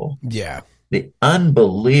incredible. Yeah. The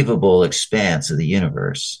unbelievable expanse of the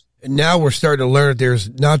universe. And now we're starting to learn that there's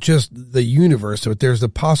not just the universe, but there's the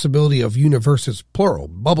possibility of universes, plural,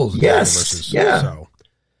 bubbles of universes. Yeah. So,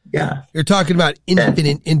 yeah. You're talking about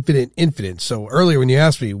infinite. So earlier when you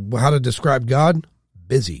asked me how to describe God,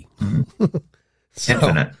 busy. Mm-hmm.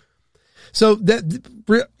 Infinite. So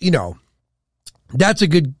that, that's a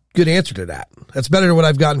good answer to that. That's better than what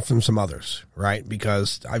I've gotten from some others, right?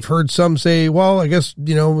 Because I've heard some say, well, I guess,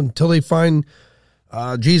 until they find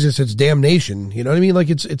Jesus, it's damnation. You know what I mean? Like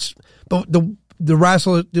but the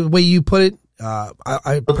way you put it,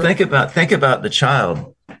 think about the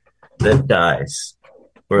child that dies,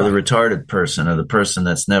 or right, the retarded person, or the person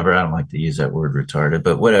that's never, I don't like to use that word retarded,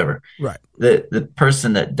 but whatever. Right. The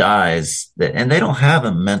person that dies, and they don't have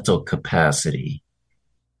a mental capacity.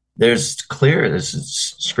 This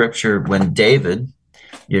is scripture, when David,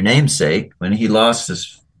 your namesake, when he lost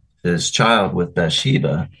his child with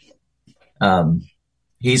Bathsheba,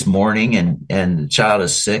 he's mourning and the child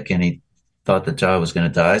is sick, and he thought the child was going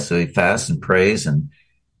to die. So he fasts and prays and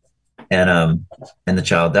the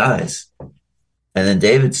child dies. And then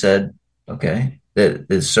David said, okay,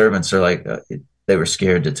 his servants are like, they were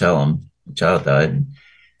scared to tell him the child died. And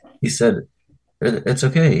he said, it's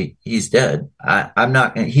okay. He's dead.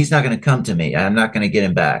 He's not going to come to me. I'm not going to get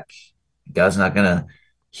him back. God's not going to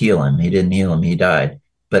heal him. He didn't heal him. He died,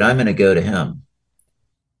 but I'm going to go to him.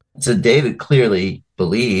 So David clearly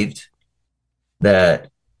believed that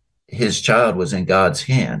his child was in God's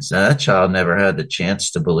hands. Now, that child never had the chance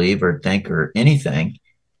to believe or think or anything.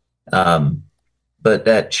 But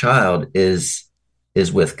that child is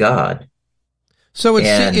with God. So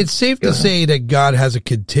it's safe to say that God has a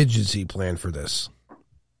contingency plan for this.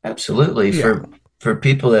 Absolutely. Yeah. For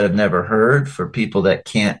people that have never heard, for people that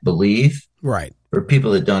can't believe, right, for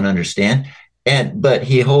people that don't understand. But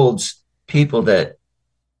he holds people that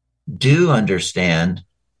do understand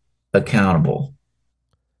accountable.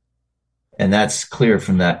 And that's clear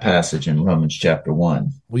from that passage in Romans chapter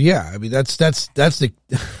 1. Well, yeah, I mean, that's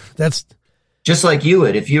just like you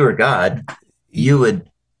would, if you were God, you would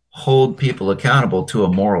hold people accountable to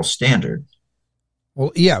a moral standard.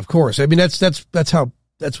 Well, yeah, of course. I mean,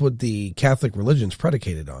 that's what the Catholic religion's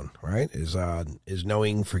predicated on, right? Is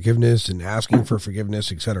knowing forgiveness and asking for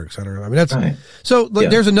forgiveness, et cetera, et cetera. I mean, that's right. So. Yeah.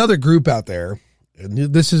 There's another group out there, and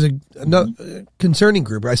this is another concerning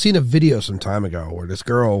group. I seen a video some time ago where this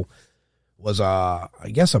girl was, I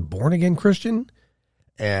guess, a born again Christian,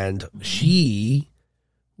 and she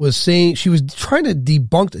was saying she was trying to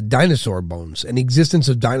debunk dinosaur bones and the existence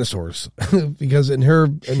of dinosaurs because in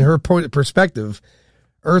her perspective,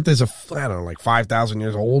 Earth is like 5,000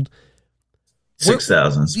 years old.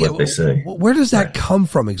 6,000 is what they say. Where does that come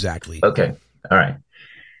from exactly? Okay. All right.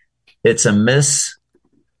 It's a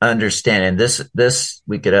misunderstanding. This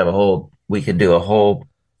we could do a whole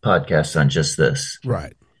podcast on just this.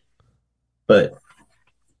 Right. But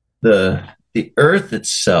the Earth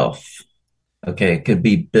itself, okay, it could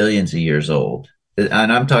be billions of years old.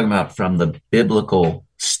 and I'm talking about from the biblical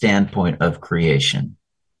standpoint of creation.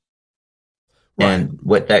 Right. And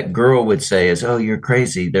what that girl would say is, "Oh, you're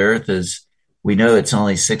crazy. The earth is, we know it's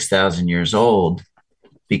only 6,000 years old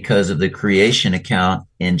because of the creation account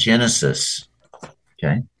in Genesis."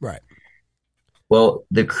 Okay. Right. Well,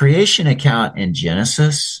 the creation account in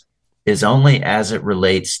Genesis is only as it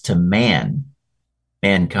relates to mankind.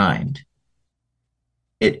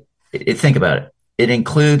 Think about it. It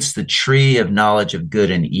includes the tree of knowledge of good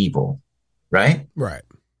and evil, right? Right.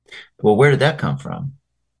 Well, where did that come from?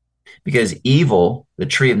 Because evil, the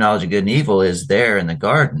tree of knowledge of good and evil, is there in the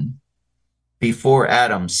garden before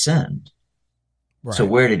Adam sinned. Right. So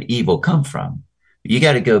where did evil come from? You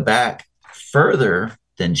got to go back further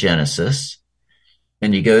than Genesis,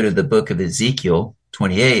 and you go to the book of Ezekiel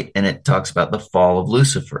 28, and it talks about the fall of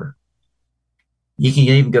Lucifer. You can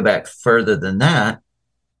even go back further than that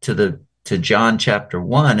to John chapter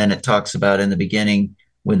 1, and it talks about in the beginning,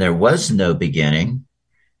 when there was no beginning,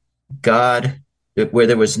 God, where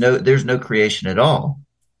there's no creation at all.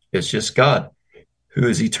 It's just God who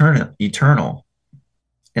is eternal.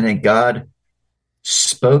 And then God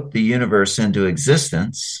spoke the universe into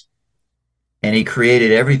existence, and he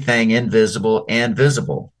created everything invisible and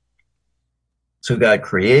visible. So God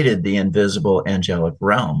created the invisible angelic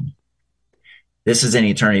realm. This is in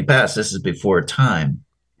eternity past. This is before time.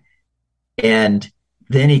 And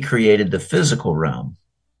then he created the physical realm.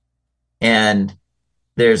 And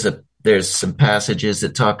there's some passages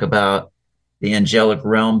that talk about the angelic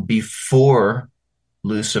realm before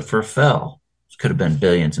Lucifer fell. It could have been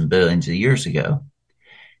billions and billions of years ago.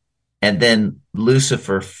 And then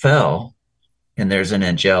Lucifer fell, and there's an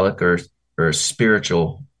angelic or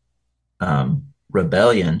spiritual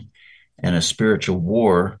rebellion and a spiritual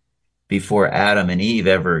war before Adam and Eve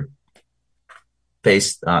ever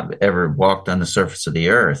walked on the surface of the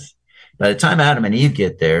earth. By the time Adam and Eve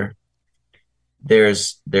get there,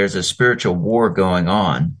 there's a spiritual war going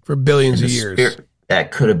on for billions of years.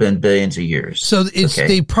 That could have been billions of years. So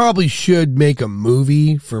they probably should make a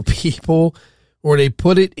movie for people, or they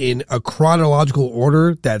put it in a chronological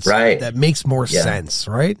order that makes more sense,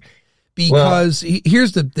 right? Because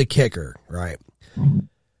here's the kicker, right? Mm-hmm.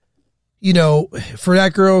 You know, for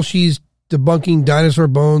that girl, she's debunking dinosaur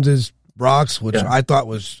bones as rocks, which I thought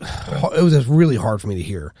was really hard for me to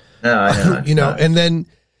hear. No, I know. And then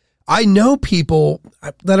I know people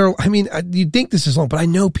that are, I mean, you'd think this is long, but I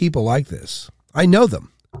know people like this. I know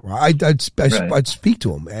them. I'd speak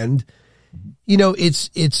to them, and you know,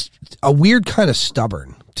 it's a weird kind of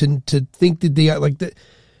stubborn to think that they like that.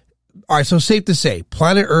 All right, so safe to say,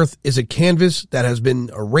 planet Earth is a canvas that has been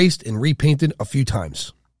erased and repainted a few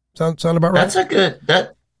times. Sound about right?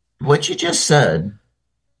 What you just said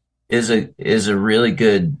is a really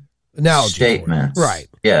good analogy statement, right?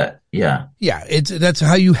 Yeah. That's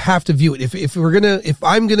how you have to view it. If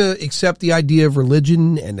I'm gonna accept the idea of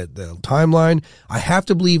religion and the timeline, I have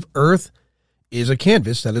to believe Earth is a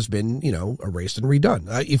canvas that has been, erased and redone.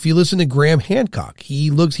 If you listen to Graham Hancock,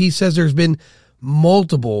 he says there's been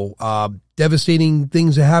multiple devastating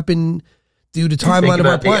things that happen due to timeline of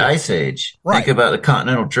our planet. The Ice Age. Right. Think about the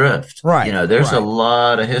continental drift. Right. There's a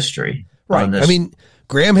lot of history. Right. I mean,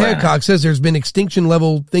 Graham Hancock says there's been extinction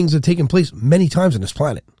level things that have taken place many times on this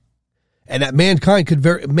planet, and that mankind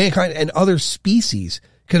and other species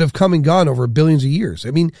could have come and gone over billions of years.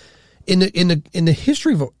 I mean, in the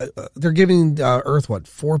history of they're giving Earth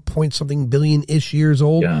 4 billion ish years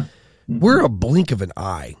old. Yeah. Mm-hmm. We're a blink of an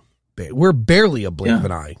eye. We're barely a blink of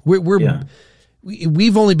an eye.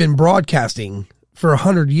 We've only been broadcasting for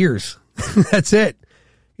 100 years. That's it.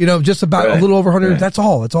 Just about a little over 100. Right. That's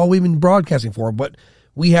all. That's all we've been broadcasting for. But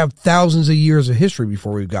we have thousands of years of history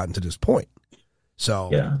before we've gotten to this point.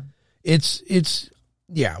 So it's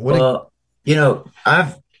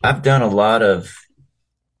I've done a lot of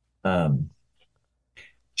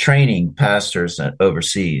training pastors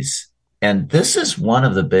overseas, and this is one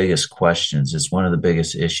of the biggest questions. It's one of the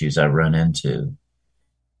biggest issues I run into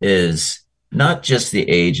is not just the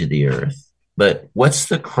age of the earth, but what's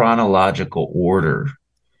the chronological order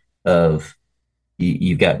of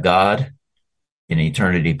you've got God in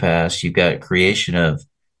eternity past, you've got creation of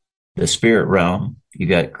the spirit realm, you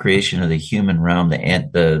got creation of the human realm,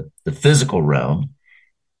 the physical realm,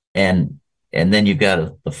 and then you've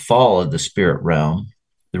got the fall of the spirit realm,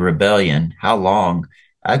 the rebellion. How long?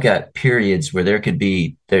 I've got periods where there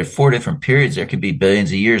are 4 different periods. There could be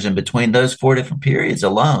billions of years in between those 4 different periods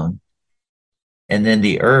alone. And then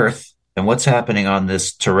the earth and what's happening on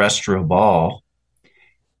this terrestrial ball.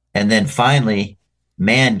 And then finally,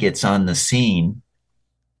 man gets on the scene.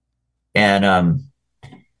 And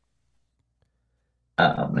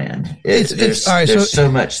Oh man, it's all right, there's so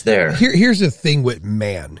much there. Here's the thing with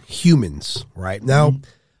humans, right? Now,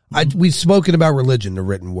 we've spoken about religion, the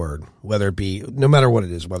written word, whether it be, no matter what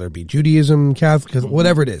it is, whether it be Judaism, Catholic,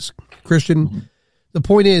 whatever it is, Christian. The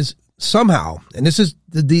point is, somehow, and this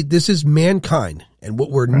is mankind and what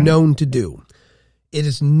we're known to do. It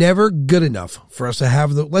is never good enough for us to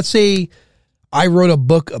have let's say I wrote a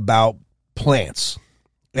book about plants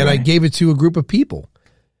and I gave it to a group of people.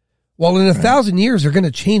 Well, in 1,000 years, they're going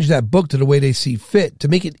to change that book to the way they see fit to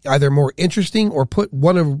make it either more interesting or put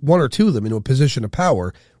one or two of them into a position of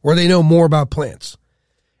power where they know more about plants.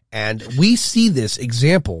 And we see this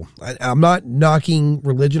example. I'm not knocking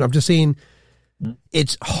religion. I'm just saying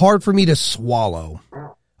it's hard for me to swallow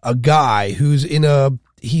a guy he's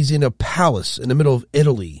in a palace in the middle of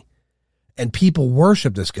Italy and people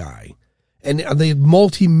worship this guy. And the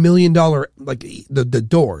multi-million-dollar, like the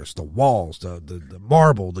doors, the walls, the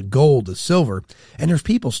marble, the gold, the silver, and there's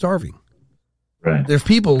people starving. Right. There's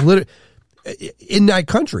people in that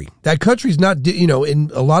country. That country's not, in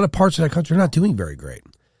a lot of parts of that country, they're not doing very great.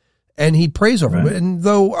 And he prays over them. And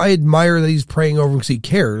though I admire that he's praying over them because he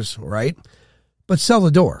cares, right? But sell the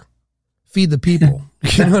door, feed the people.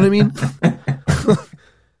 You know what I mean?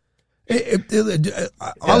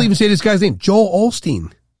 I'll even say this guy's name, Joel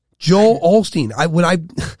Osteen.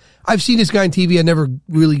 I've seen this guy on TV. I never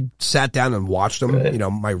really sat down and watched him.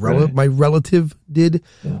 Right. My relative did,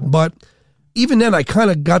 but even then I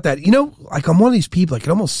kind of got that, like I'm one of these people, I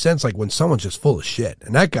can almost sense like when someone's just full of shit.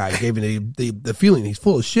 And that guy gave me the feeling he's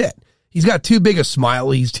full of shit. He's got too big a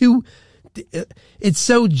smile. It's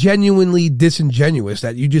so genuinely disingenuous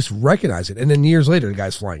that you just recognize it. And then years later, the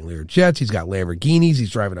guy's flying Lear jets. He's got Lamborghinis.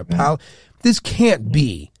 He's driving a Pal. This can't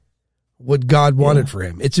be what God wanted for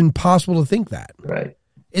him. It's impossible to think that. Right.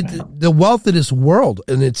 The wealth of this world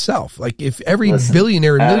in itself. Like if every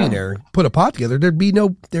billionaire and millionaire put a pot together, there'd be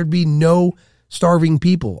no starving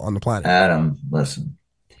people on the planet. Adam, listen.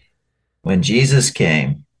 When Jesus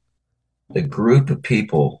came, the group of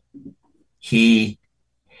people he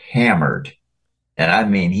hammered, and I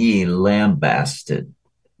mean he lambasted,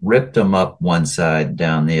 ripped them up one side,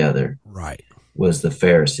 down the other. Right. Was the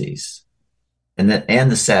Pharisees. And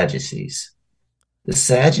the Sadducees. The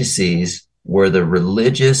Sadducees were the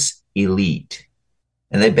religious elite.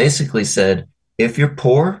 And they basically said, if you're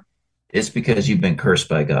poor, it's because you've been cursed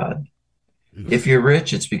by God. If you're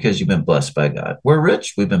rich, it's because you've been blessed by God. We're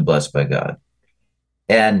rich, we've been blessed by God.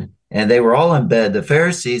 And they were all in bed. The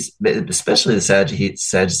Pharisees, especially the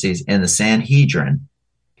Sadducees and the Sanhedrin,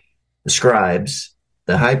 the scribes,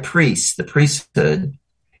 the high priests, the priesthood,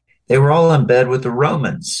 they were all in bed with the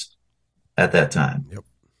Romans at that time. Yep.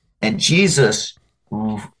 And Jesus,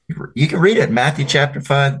 you can read it, Matthew chapter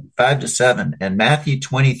 5-7, and Matthew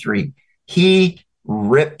 23. He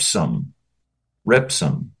rips them.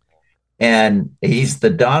 And he's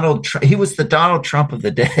he was the Donald Trump of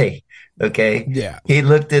the day. Okay. Yeah. He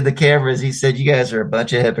looked at the cameras. He said, you guys are a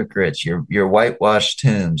bunch of hypocrites. You're whitewashed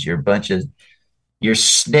tombs. You're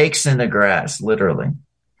snakes in the grass, literally.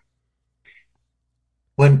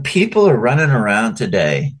 When people are running around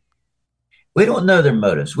today, we don't know their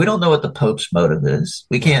motives. We don't know what the Pope's motive is.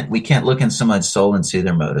 We can't look in someone's soul and see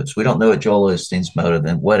their motives. We don't know what Joel Osteen's motive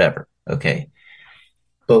and whatever. Okay.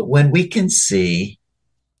 But when we can see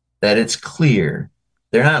that it's clear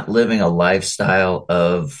they're not living a lifestyle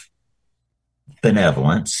of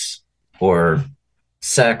benevolence or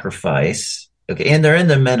sacrifice. Okay. And they're in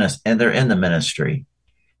the ministry,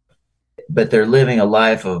 but they're living a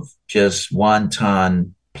life of just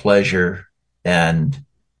wanton pleasure and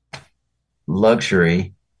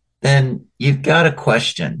luxury, then you've got to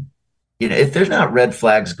question. If there's not red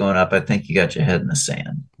flags going up, I think you got your head in the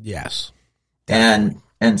sand. Yes. And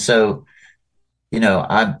so,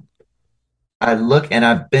 I look, and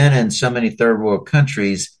I've been in so many third world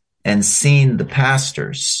countries and seen the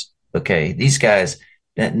pastors. Okay. These guys,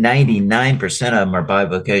 99% of them are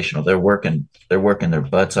bivocational. They're working their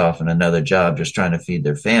butts off in another job, just trying to feed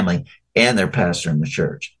their family, and they're pastoring the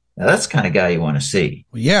church. Now, that's the kind of guy you want to see.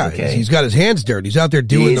 Well, yeah, okay? He's got his hands dirty. He's out there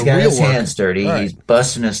doing the real work. He's got his hands dirty. Right. He's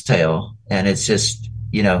busting his tail, and it's just,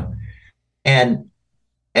 and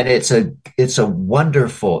it's a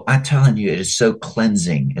wonderful, I'm telling you, it is so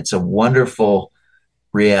cleansing. It's a wonderful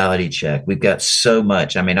reality check. We've got so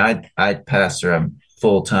much. I mean, I pastor, I'm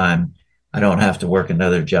full time. I don't have to work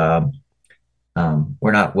another job.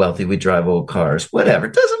 We're not wealthy. We drive old cars, whatever.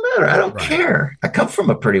 It doesn't matter. I don't care. I come from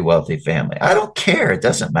a pretty wealthy family. I don't care. It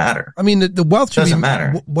doesn't matter. I mean, the wealth doesn't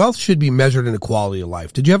matter. Wealth should be measured in the quality of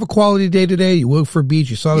life. Did you have a quality day today? You woke for a beach.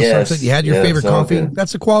 You saw the sunset. You had your favorite coffee. Good.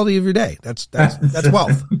 That's the quality of your day. That's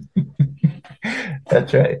wealth.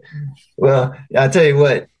 That's right. Well, I'll tell you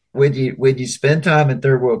what, when you spend time in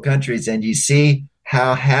third world countries and you see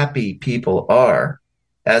how happy people are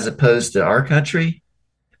as opposed to our country,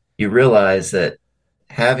 you realize that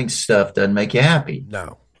having stuff doesn't make you happy.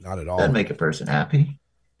 No, not at all. Doesn't make a person happy.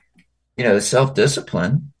 You know,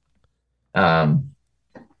 self-discipline. Yeah.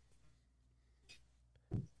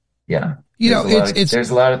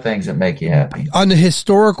 There's a lot of things that make you happy. On the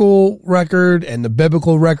historical record and the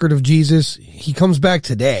biblical record of Jesus, he comes back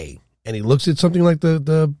today and he looks at something like he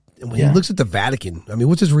looks at the Vatican. I mean,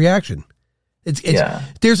 what's his reaction?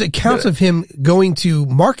 There's accounts of him going to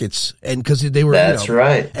markets and because they were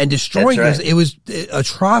right, and destroying it was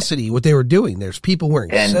atrocity what they were doing. There's people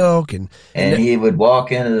wearing silk and he would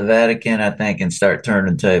walk into the Vatican, I think, and start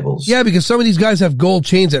turning tables. Yeah, because some of these guys have gold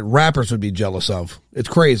chains that rappers would be jealous of. It's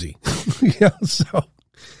crazy. So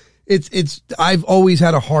it's I've always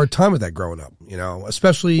had a hard time with that growing up.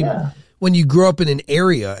 Especially when you grow up in an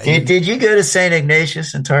area. Did you go to St.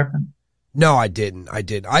 Ignatius in Tarpon? No, I didn't.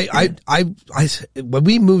 I when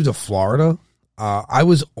we moved to Florida, I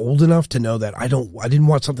was old enough to know that I didn't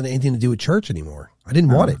want anything to do with church anymore. I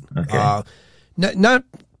didn't want it. Okay. Not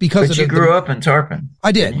because but you grew up in Tarpon.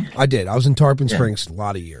 I did. I was in Tarpon Springs a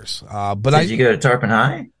lot of years. But did you go to Tarpon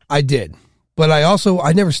High? I did. But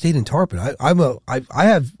I never stayed in Tarpon. I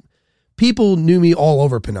have people knew me all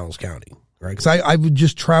over Pinellas County. Right, because I would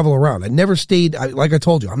just travel around. I never stayed. Like I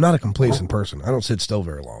told you, I'm not a complacent person. I don't sit still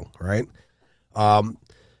very long. Right.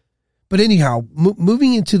 But anyhow,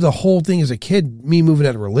 moving into the whole thing as a kid, me moving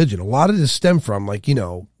out of religion, a lot of this stemmed from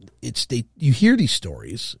you hear these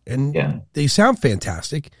stories and they sound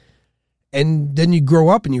fantastic, and then you grow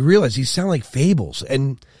up and you realize these sound like fables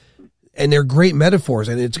and they're great metaphors,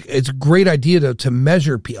 and it's a great idea to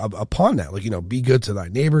measure upon that, be good to thy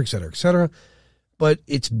neighbor, et cetera, et cetera. But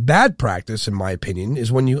it's bad practice, in my opinion,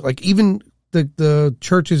 is when you even the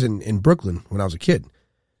churches in Brooklyn when I was a kid.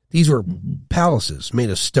 These were palaces made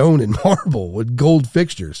of stone and marble with gold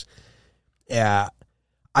fixtures. I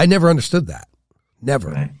never understood that. Never.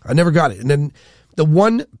 Right. I never got it. And then the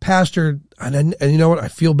one pastor, and you know what? I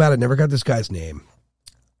feel bad. I never got this guy's name.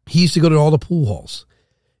 He used to go to all the pool halls.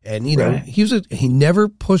 And, he never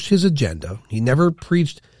pushed his agenda. He never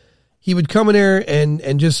preached. He would come in there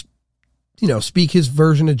and just, speak his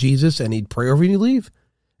version of Jesus, and he'd pray over and he'd leave.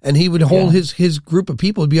 And he would hold his group of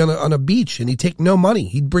people. He'd be on a beach, and he'd take no money.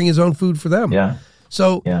 He'd bring his own food for them. Yeah.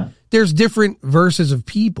 So there's different verses of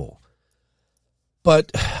people. But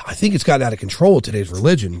I think it's gotten out of control with today's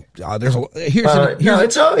religion. There's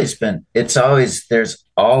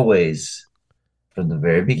always, from the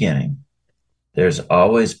very beginning, there's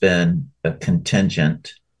always been a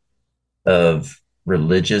contingent of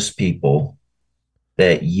religious people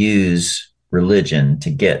that use religion to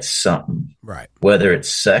get something, right? Whether it's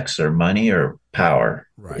sex or money or power,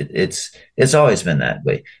 right? It's always been that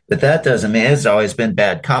way. But that doesn't mean there's always been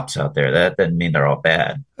bad cops out there. That doesn't mean they're all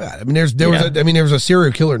bad. I mean, there was a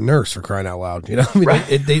serial killer nurse, for crying out loud. Right.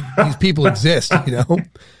 These people exist.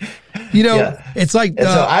 It's like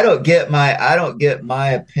so I don't get my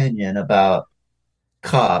opinion about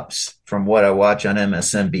cops from what I watch on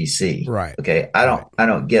MSNBC. Right. Okay. I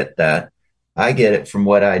don't get that. I get it from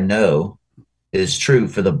what I know is true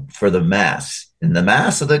for the mass. And the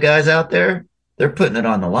mass of the guys out there, they're putting it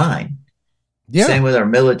on the line. Yeah. Same with our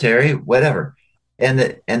military, whatever. And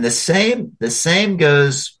the same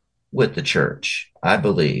goes with the church. I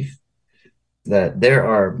believe that there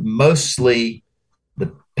are mostly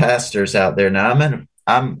the pastors out there. Now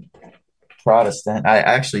I'm Protestant. I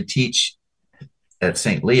actually teach at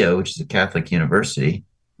St. Leo, which is a Catholic university.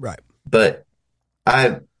 Right. But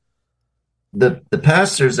the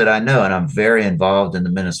pastors that I know, and I'm very involved in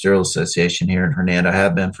the Ministerial Association here in Hernando. I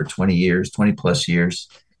have been for 20 plus years.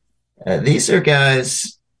 These are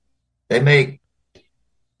guys, they may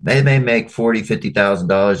make $40,000,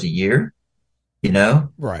 $50,000 a year,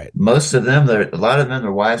 Right. Most of them, a lot of them,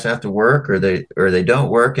 their wives have to work or they don't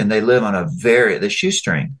work, and they live on the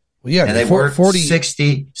shoestring. Well, yeah. And they work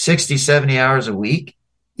 60, 70 hours a week.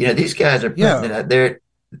 These guys are,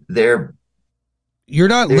 they're, you're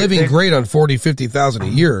not living great on 40, 50,000 a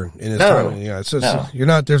year in this time. You're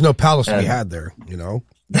not. There's no palace to be had there.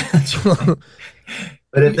 That's right.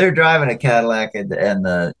 But if they're driving a Cadillac and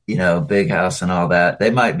the big house and all that, they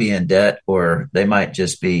might be in debt, or they might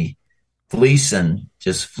just be fleecing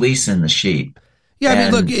the sheep. Yeah, I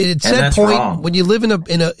mean, look, at that point, wrong. When you live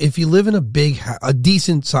if you live in a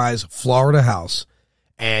decent sized Florida house,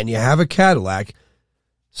 and you have a Cadillac,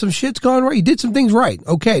 some shit's gone right. You did some things right,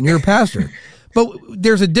 okay, and you're a pastor. But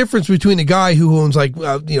there's a difference between a guy who owns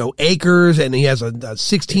acres and he has a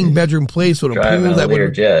 16 bedroom place with a pool that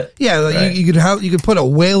would jet. Yeah, right. you could put a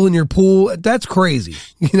whale in your pool. That's crazy.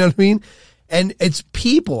 You know what I mean? And it's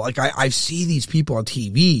people like I see these people on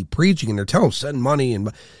TV preaching and they're telling them send money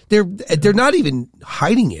and they're not even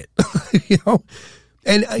hiding it. You know.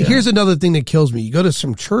 And here's another thing that kills me. You go to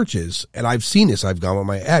some churches, and I've seen this. I've gone with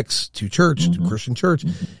my ex to church, to Christian church,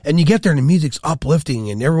 and you get there and the music's uplifting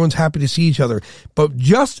and everyone's happy to see each other. But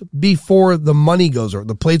just before the money goes or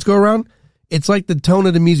the plates go around, it's like the tone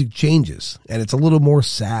of the music changes and it's a little more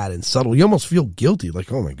sad and subtle. You almost feel guilty.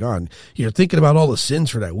 Like, oh my God, you're thinking about all the sins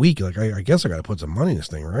for that week. Like, I guess I got to put some money in this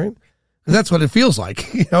thing, right? And that's what it feels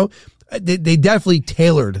like. You know, they definitely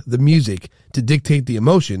tailored the music to dictate the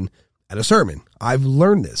emotion at a sermon. I've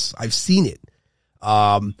learned this. I've seen it.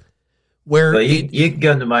 Where you can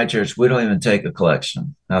come to my church. We don't even take a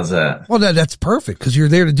collection. How's that? Well, that's perfect because you're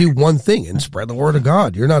there to do one thing and spread the word of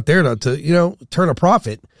God. You're not there to turn a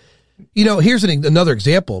profit. You know, here's another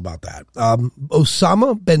example about that.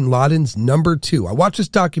 Osama bin Laden's number 2. I watched this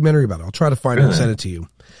documentary about it. I'll try to find it and send it to you.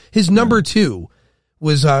 His number 2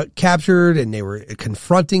 was captured and they were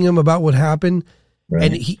confronting him about what happened. Right.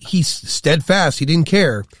 And he's steadfast. He didn't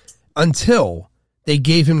care until they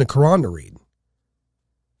gave him the Quran to read.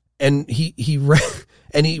 And he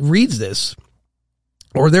reads this,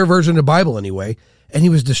 or their version of the Bible anyway, and he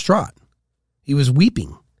was distraught. He was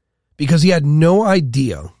weeping because he had no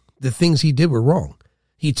idea the things he did were wrong.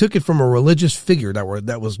 He took it from a religious figure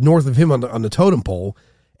that was north of him on the totem pole,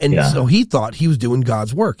 and so he thought he was doing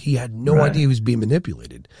God's work. He had no idea he was being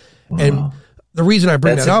manipulated. Wow. And the reason I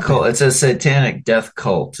bring that up, it's a satanic death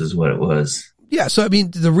cult, is what it was. Yeah, so I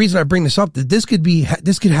mean, the reason I bring this up, that this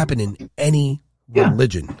could happen in any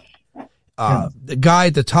religion. The guy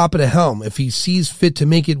at the top of the helm, if he sees fit to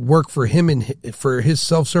make it work for him and for his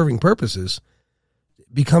self-serving purposes,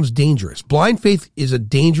 becomes dangerous. Blind faith is a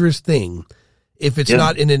dangerous thing if it's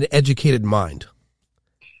not in an educated mind.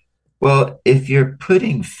 Well, if you're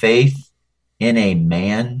putting faith in a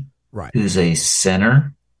man who's a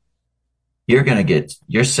sinner,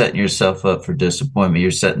 you're setting yourself up for disappointment.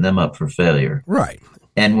 You're setting them up for failure. Right.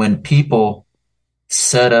 And when people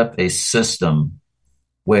set up a system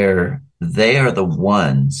where they are the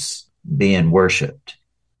ones being worshiped,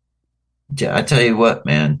 I tell you what,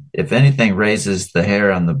 man, if anything raises the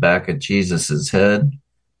hair on the back of Jesus's head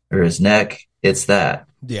or his neck, it's that.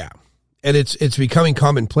 Yeah. And it's becoming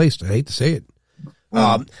commonplace. I hate to say it.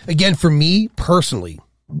 Again, for me personally,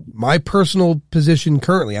 my personal position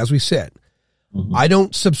currently, as we said, I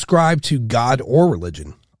don't subscribe to God or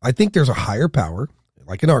religion. I think there's a higher power,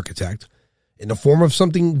 like an architect, in the form of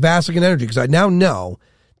something vast like an energy, because I now know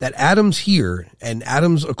that atoms here and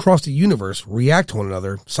atoms across the universe react to one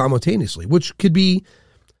another simultaneously, which could be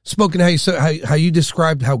spoken how you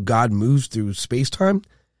described how God moves through space-time.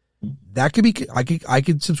 That could be, I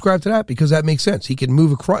could subscribe to that because that makes sense. He can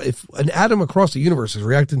move across. If an atom across the universe is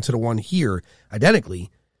reacting to the one here identically,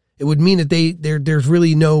 it would mean that there's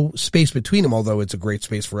really no space between them, although it's a great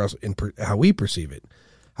space for us in how we perceive it.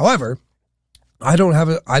 However, at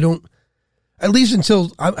least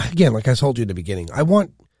until, again, like I told you in the beginning,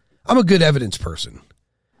 I'm a good evidence person.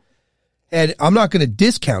 And I'm not going to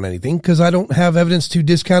discount anything because I don't have evidence to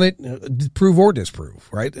discount it, prove or disprove,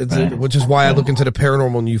 right? Which is why I look into the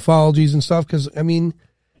paranormal and ufologies and stuff. Because I mean,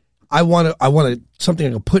 I want something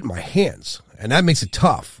I can put in my hands, and that makes it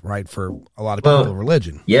tough, right, for a lot of people in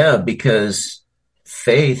religion. Yeah, because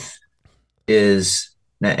faith is,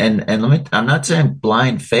 and I'm not saying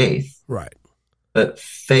blind faith, right? But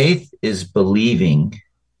faith is believing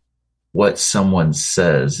what someone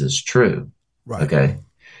says is true, right? Okay.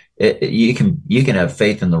 You can have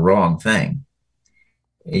faith in the wrong thing.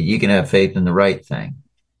 You can have faith in the right thing.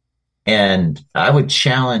 And I would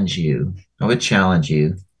challenge you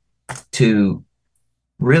to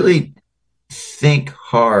really think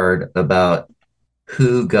hard about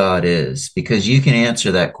who God is, because you can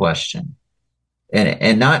answer that question.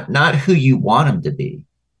 And not who you want him to be.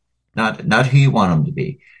 Not who you want him to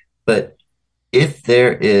be. But if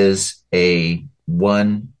there is a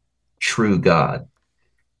one true God,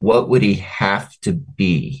 what would he have to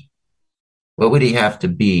be? What would he have to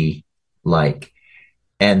be like?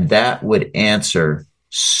 And that would answer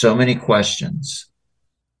so many questions,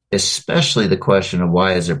 especially the question of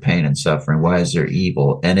why is there pain and suffering? Why is there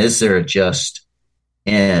evil? And is there a just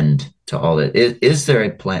end to all that? Is there a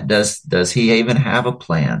plan? Does he even have a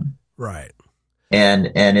plan? Right. And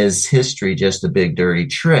is history just a big dirty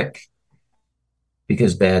trick?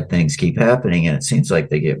 Because bad things keep happening and it seems like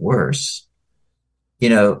they get worse.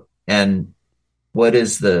 And what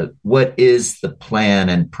is the plan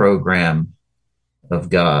and program of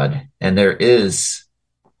God, and there is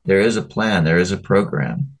a plan, there is a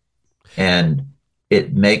program, and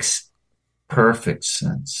it makes perfect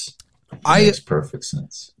sense. It makes perfect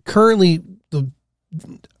sense. Currently,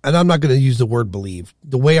 and I'm not going to use the word believe,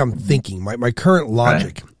 the way I'm thinking, my current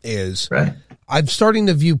logic is I'm starting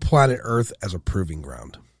to view planet Earth as a proving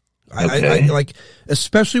ground. I like,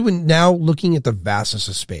 especially when now looking at the vastness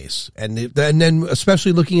of space, and then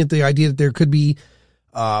especially looking at the idea that there could be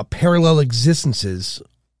parallel existences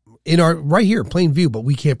in our right here, plain view, but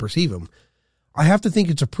we can't perceive them. I have to think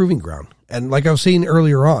it's a proving ground, and like I was saying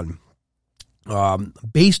earlier on,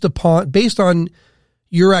 based on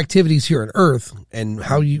your activities here on Earth and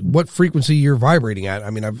what frequency you're vibrating at. I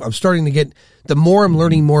mean, I'm starting to get, the more I'm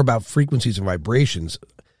learning more about frequencies and vibrations,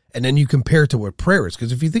 and then you compare it to what prayer is.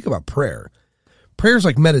 Because if you think about prayer is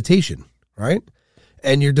like meditation, right?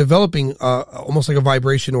 And you're developing almost like a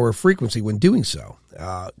vibration or a frequency when doing so.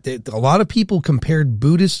 A lot of people compared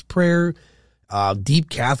Buddhist prayer, deep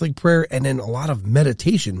Catholic prayer, and then a lot of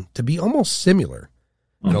meditation to be almost similar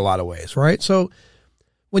in a lot of ways, right? So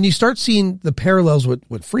when you start seeing the parallels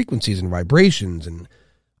with frequencies and vibrations, and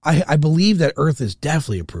I believe that Earth is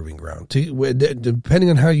definitely a proving ground. Depending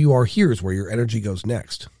on how you are here is where your energy goes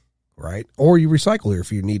next, right? Or you recycle here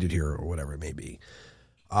if you need it here or whatever it may be.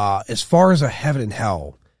 As far as a heaven and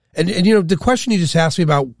hell, and you know, the question you just asked me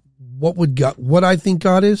about what I think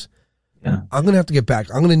God is, I'm going to have to get back.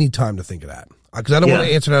 I'm going to need time to think of that because I don't want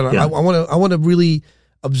to answer that. I want to really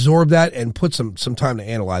absorb that and put some time to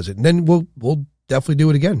analyze it, and then we'll definitely do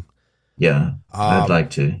it again. Yeah, I'd like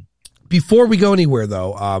to. Before we go anywhere,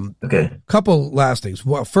 though, couple last things.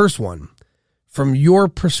 Well, first one, from your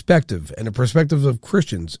perspective and the perspective of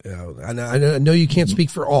Christians, and I know you can't speak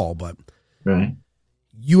for all, but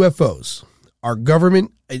UFOs, our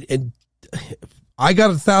government, and I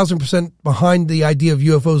got 1,000% behind the idea of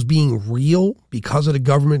UFOs being real because of the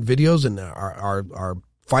government videos and our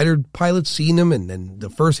fighter pilots seeing them and the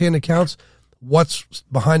firsthand accounts. What's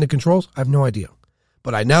behind the controls? I have no idea.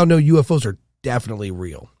 But I now know UFOs are definitely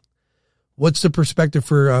real. What's the perspective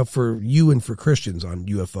for you and for Christians on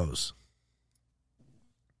UFOs?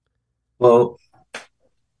 Well,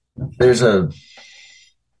 there's a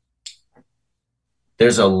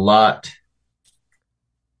lot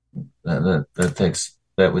that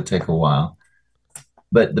would take a while,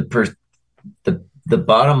 but the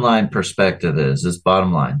bottom line perspective is this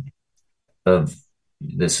bottom line of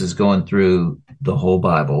this is going through the whole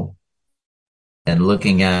Bible and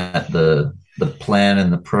looking at the plan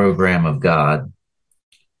and the program of God,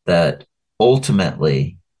 that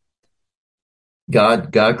ultimately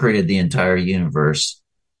God created the entire universe.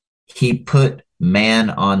 He put man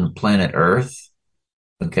on the planet Earth,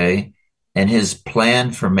 okay? And his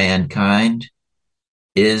plan for mankind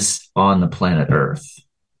is on the planet Earth,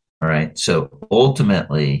 all right? So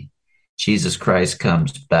ultimately, Jesus Christ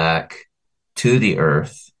comes back to the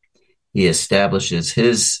earth. He establishes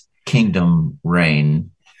his kingdom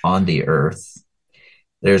reign on the earth.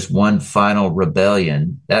 There's one final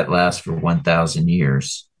rebellion that lasts for 1,000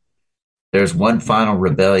 years. There's one final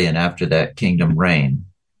rebellion after that kingdom reign.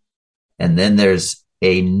 And then there's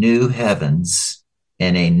a new heavens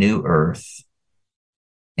and a new earth.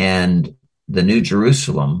 And the New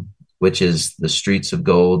Jerusalem, which is the streets of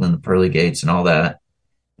gold and the pearly gates and all that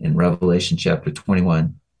in Revelation chapter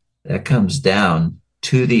 21, that comes down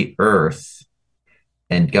to the earth.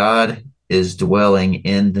 And God is dwelling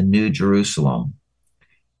in the New Jerusalem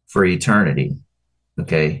for eternity.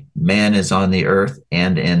 Okay. Man is on the earth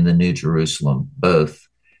and in the New Jerusalem, both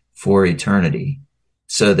for eternity.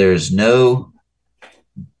 So there's no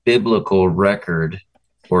biblical record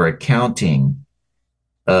or accounting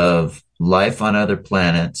of life on other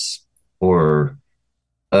planets or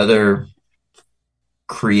other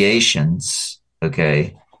creations.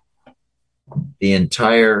 Okay. The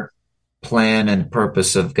entire plan and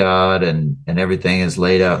purpose of God and everything is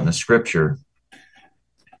laid out in the scripture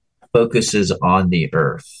focuses on the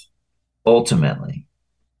earth. Ultimately.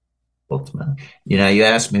 You know, you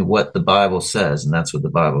asked me what the Bible says, and that's what the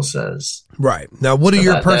Bible says. Right. Now, what are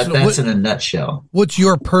your personal... That's in a nutshell. What's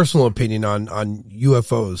your personal opinion on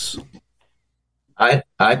UFOs? I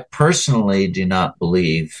personally do not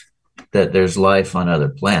believe that there's life on other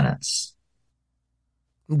planets.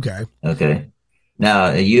 Okay. Now,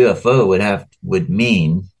 a UFO would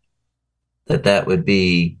mean that would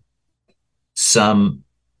be some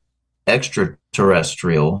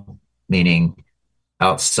extraterrestrial, meaning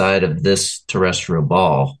outside of this terrestrial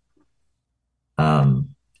ball.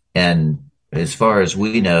 And as far as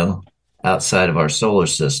we know, outside of our solar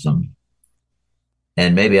system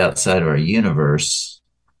and maybe outside of our universe.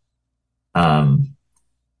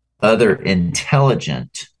 other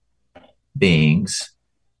intelligent beings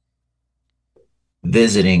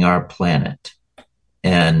visiting our planet.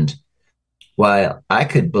 And while I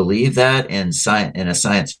could believe that in a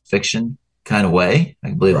science fiction kind of way, I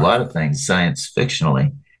can believe a lot of things science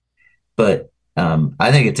fictionally, but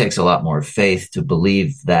I think it takes a lot more faith to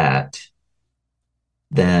believe that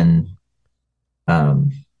than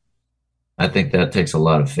I think that takes a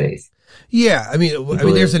lot of faith. Yeah, I mean,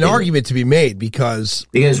 there's an argument to be made because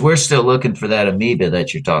we're still looking for that amoeba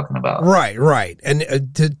that you're talking about. Right. And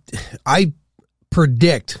I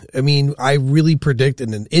really predict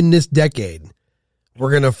in this decade,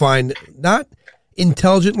 we're going to find not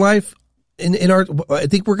intelligent life I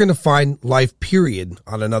think we're going to find life, period,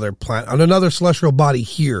 on another planet, on another celestial body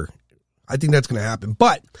here. I think that's going to happen.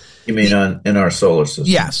 But you mean in our solar system?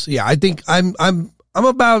 Yes. Yeah. I think I'm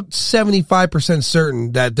about 75%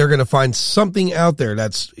 certain that they're going to find something out there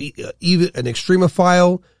that's either an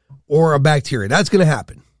extremophile or a bacteria. That's going to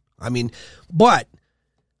happen. I mean, but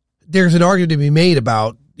there's an argument to be made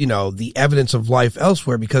about, the evidence of life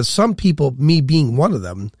elsewhere, because some people, me being one of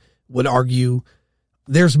them, would argue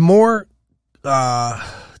there's more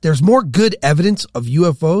good evidence of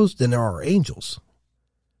UFOs than there are angels.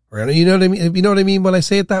 You know what I mean? You know what I mean when I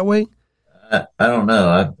say it that way? I don't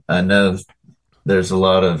know. I know there's a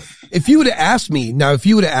lot of... If you would have asked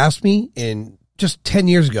me in just 10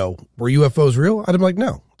 years ago, were UFOs real? I'd have been like,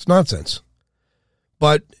 no, it's nonsense.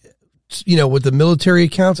 But, with the military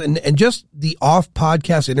accounts and just the off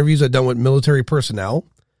podcast interviews I've done with military personnel,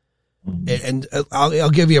 and I'll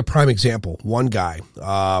give you a prime example. One guy,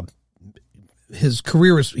 he was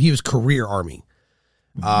career Army.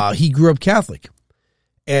 He grew up Catholic.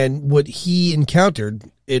 And what he encountered,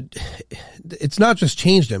 it's not just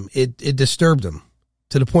changed him, it disturbed him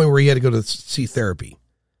to the point where he had to go to see therapy.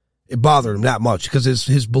 It bothered him that much because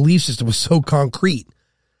his belief system was so concrete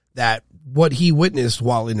that what he witnessed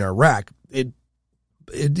while in Iraq, it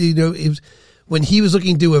was, when he was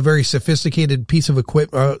looking to do a very sophisticated piece of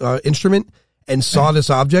instrument and saw this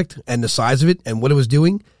object and the size of it and what it was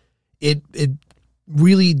doing, it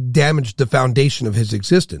really damaged the foundation of his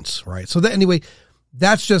existence, right? So anyway,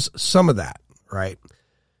 that's just some of that, right?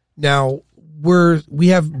 Now, we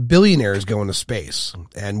have billionaires going to space,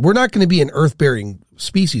 and we're not going to be an Earth-bearing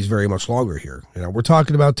species very much longer here. We're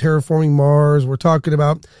talking about terraforming Mars. We're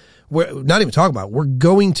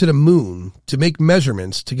going to the moon to make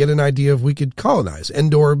measurements to get an idea if we could colonize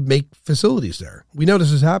and/or make facilities there. We know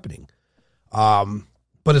this is happening.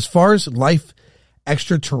 But as far as life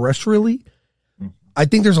extraterrestrially, I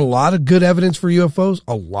think there's a lot of good evidence for UFOs,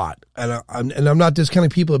 a lot. And I'm not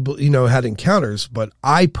discounting people who had encounters, but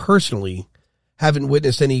I personally haven't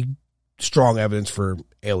witnessed any strong evidence for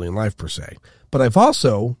alien life per se. But I've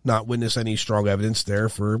also not witnessed any strong evidence there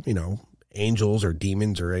for, angels or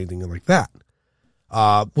demons or anything like that.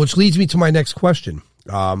 Which leads me to my next question.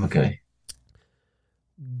 Okay.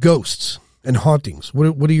 Ghosts and hauntings.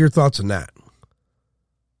 What are your thoughts on that?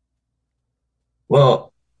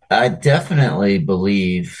 Well, I definitely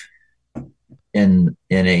believe in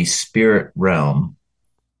a spirit realm,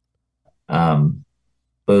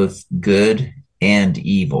 both good and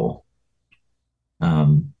evil.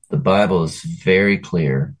 The Bible is very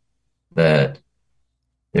clear that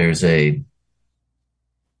there's a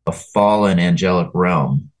fallen angelic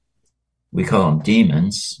realm. We call them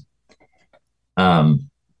demons.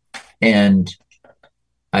 And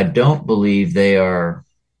I don't believe they are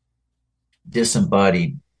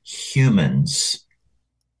disembodied humans.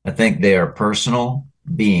 I think they are personal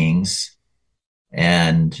beings,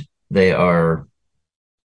 and they are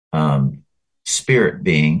spirit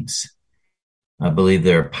beings. I believe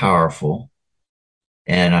they're powerful,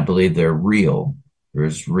 and I believe they're real. They're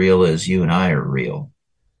as real as you and I are real.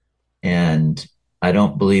 And I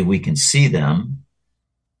don't believe we can see them,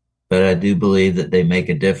 but I do believe that they make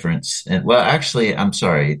a difference. And well, actually, I'm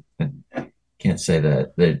sorry, I can't say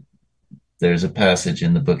that. There's a passage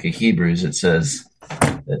in the book of Hebrews that says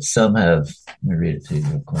that some have, let me read it to you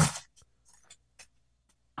real quick.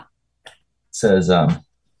 It says,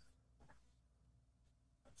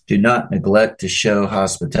 do not neglect to show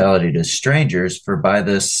hospitality to strangers, for by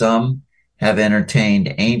this some have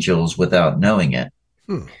entertained angels without knowing it.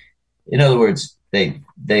 In other words, they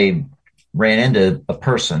ran into a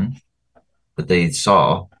person that they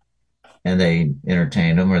saw and they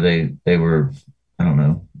entertained them, or they were, I don't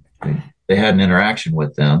know, they had an interaction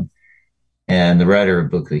with them. And the writer of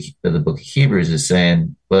the book of Hebrews is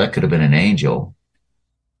saying, well, that could have been an angel.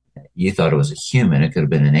 You thought it was a human. It could have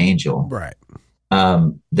been an angel. Right.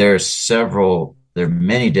 There are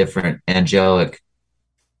many different angelic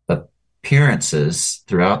appearances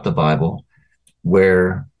throughout the Bible.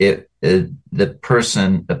 where the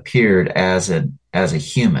person appeared as a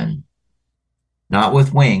human, not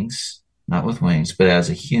with wings, but as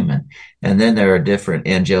a human. And then there are different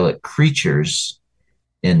angelic creatures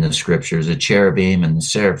in the scriptures. The cherubim and the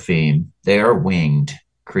seraphim, they are winged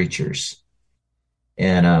creatures,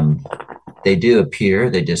 and they do appear,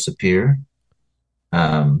 they disappear,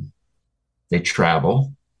 they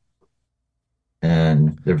travel,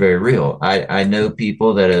 and they're very real. I know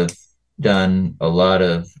people that have done a lot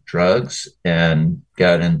of drugs and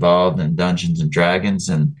got involved in Dungeons and Dragons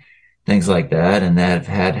and things like that, and that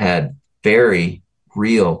have had very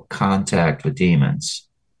real contact with demons,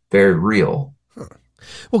 very real.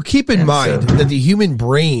 Well, keep in mind that the human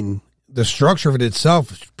brain, the structure of it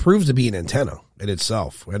itself, proves to be an antenna in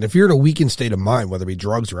itself. And if you're in a weakened state of mind, whether it be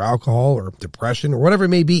drugs or alcohol or depression or whatever it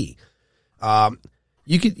may be,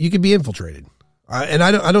 you could be infiltrated. And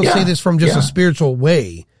I don't say this from just a spiritual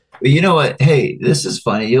way. But you know what? Hey, this is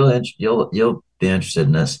funny. You'll be interested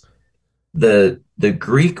in this. The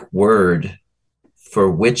Greek word for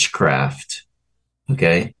witchcraft,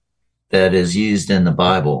 okay, that is used in the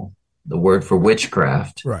Bible, the word for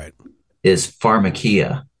witchcraft, right, is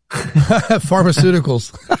pharmakia.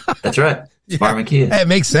 Pharmaceuticals. That's right. Pharmakia. It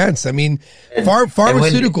makes sense. I mean,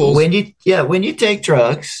 pharmaceuticals. When you take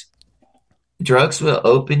drugs will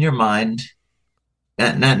open your mind.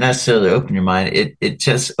 Not necessarily open your mind. It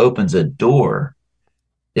just opens a door.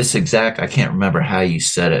 I can't remember how you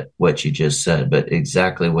said it, what you just said, but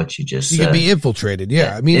exactly what you just said. You can be infiltrated.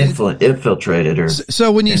 Yeah. I mean, infiltrated. Or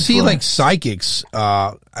so when you see like psychics,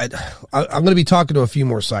 I'm going to be talking to a few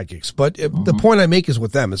more psychics, but the point I make is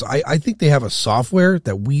with them is I think they have a software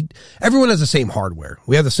that everyone has the same hardware.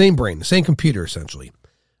 We have the same brain, the same computer, essentially.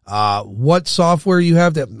 What software you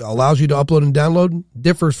have that allows you to upload and download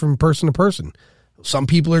differs from person to person. Some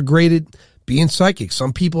people are great at being psychic.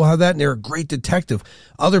 Some people have that and they're a great detective.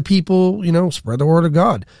 Other people, spread the word of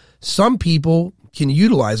God. Some people can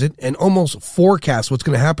utilize it and almost forecast what's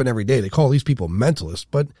going to happen every day. They call these people mentalists,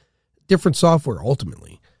 but different software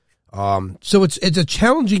ultimately. So it's a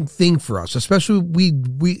challenging thing for us, especially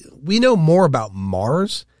we know more about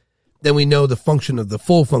Mars than we know the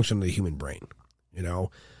full function of the human brain,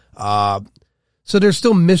 So there's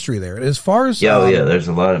still mystery there. And as far as there's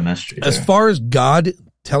a lot of mystery there. As far as God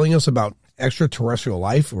telling us about extraterrestrial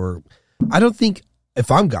life, I don't think if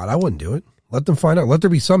I'm God, I wouldn't do it. Let them find out. Let there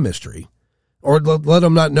be some mystery, or let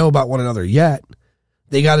them not know about one another yet.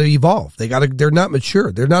 They got to evolve. They're not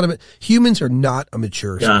mature. Humans are not a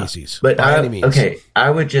mature species but by any means. Okay, I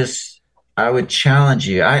would challenge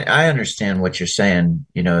you. I understand what you're saying.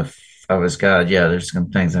 If I was God, there's some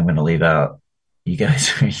things I'm going to leave out. You guys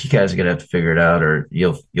are going to have to figure it out, or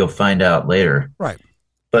you'll find out later. Right.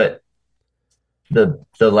 But the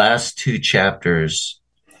last two chapters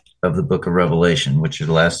of the book of Revelation, which are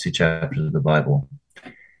the last two chapters of the Bible,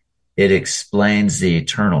 it explains the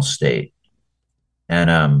eternal state.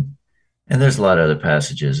 And there's a lot of other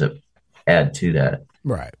passages that add to that.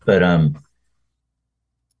 Right. But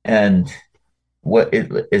and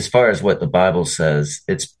as far as what the Bible says,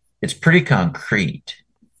 it's pretty concrete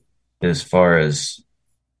as far as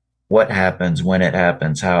what happens, when it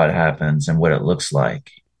happens, how it happens, and what it looks like.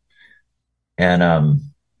 And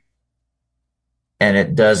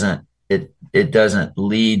it doesn't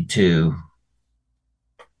lead to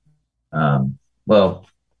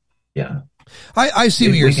I see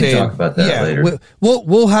what you're saying. We can talk about that later.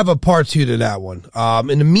 We'll have a part 2 to that one.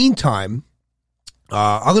 In the meantime,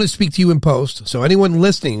 I'm going to speak to you in post. So anyone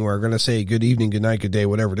listening, we're going to say good evening, good night, good day,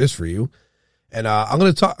 whatever it is for you. And I'm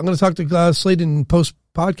going to talk to Slayden in post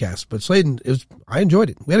podcast. But Slayden, I enjoyed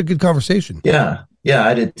it. We had a good conversation. Yeah,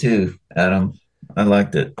 I did too, Adam. I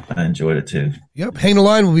liked it. I enjoyed it too. Yep. Hang the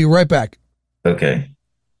line. We'll be right back. Okay.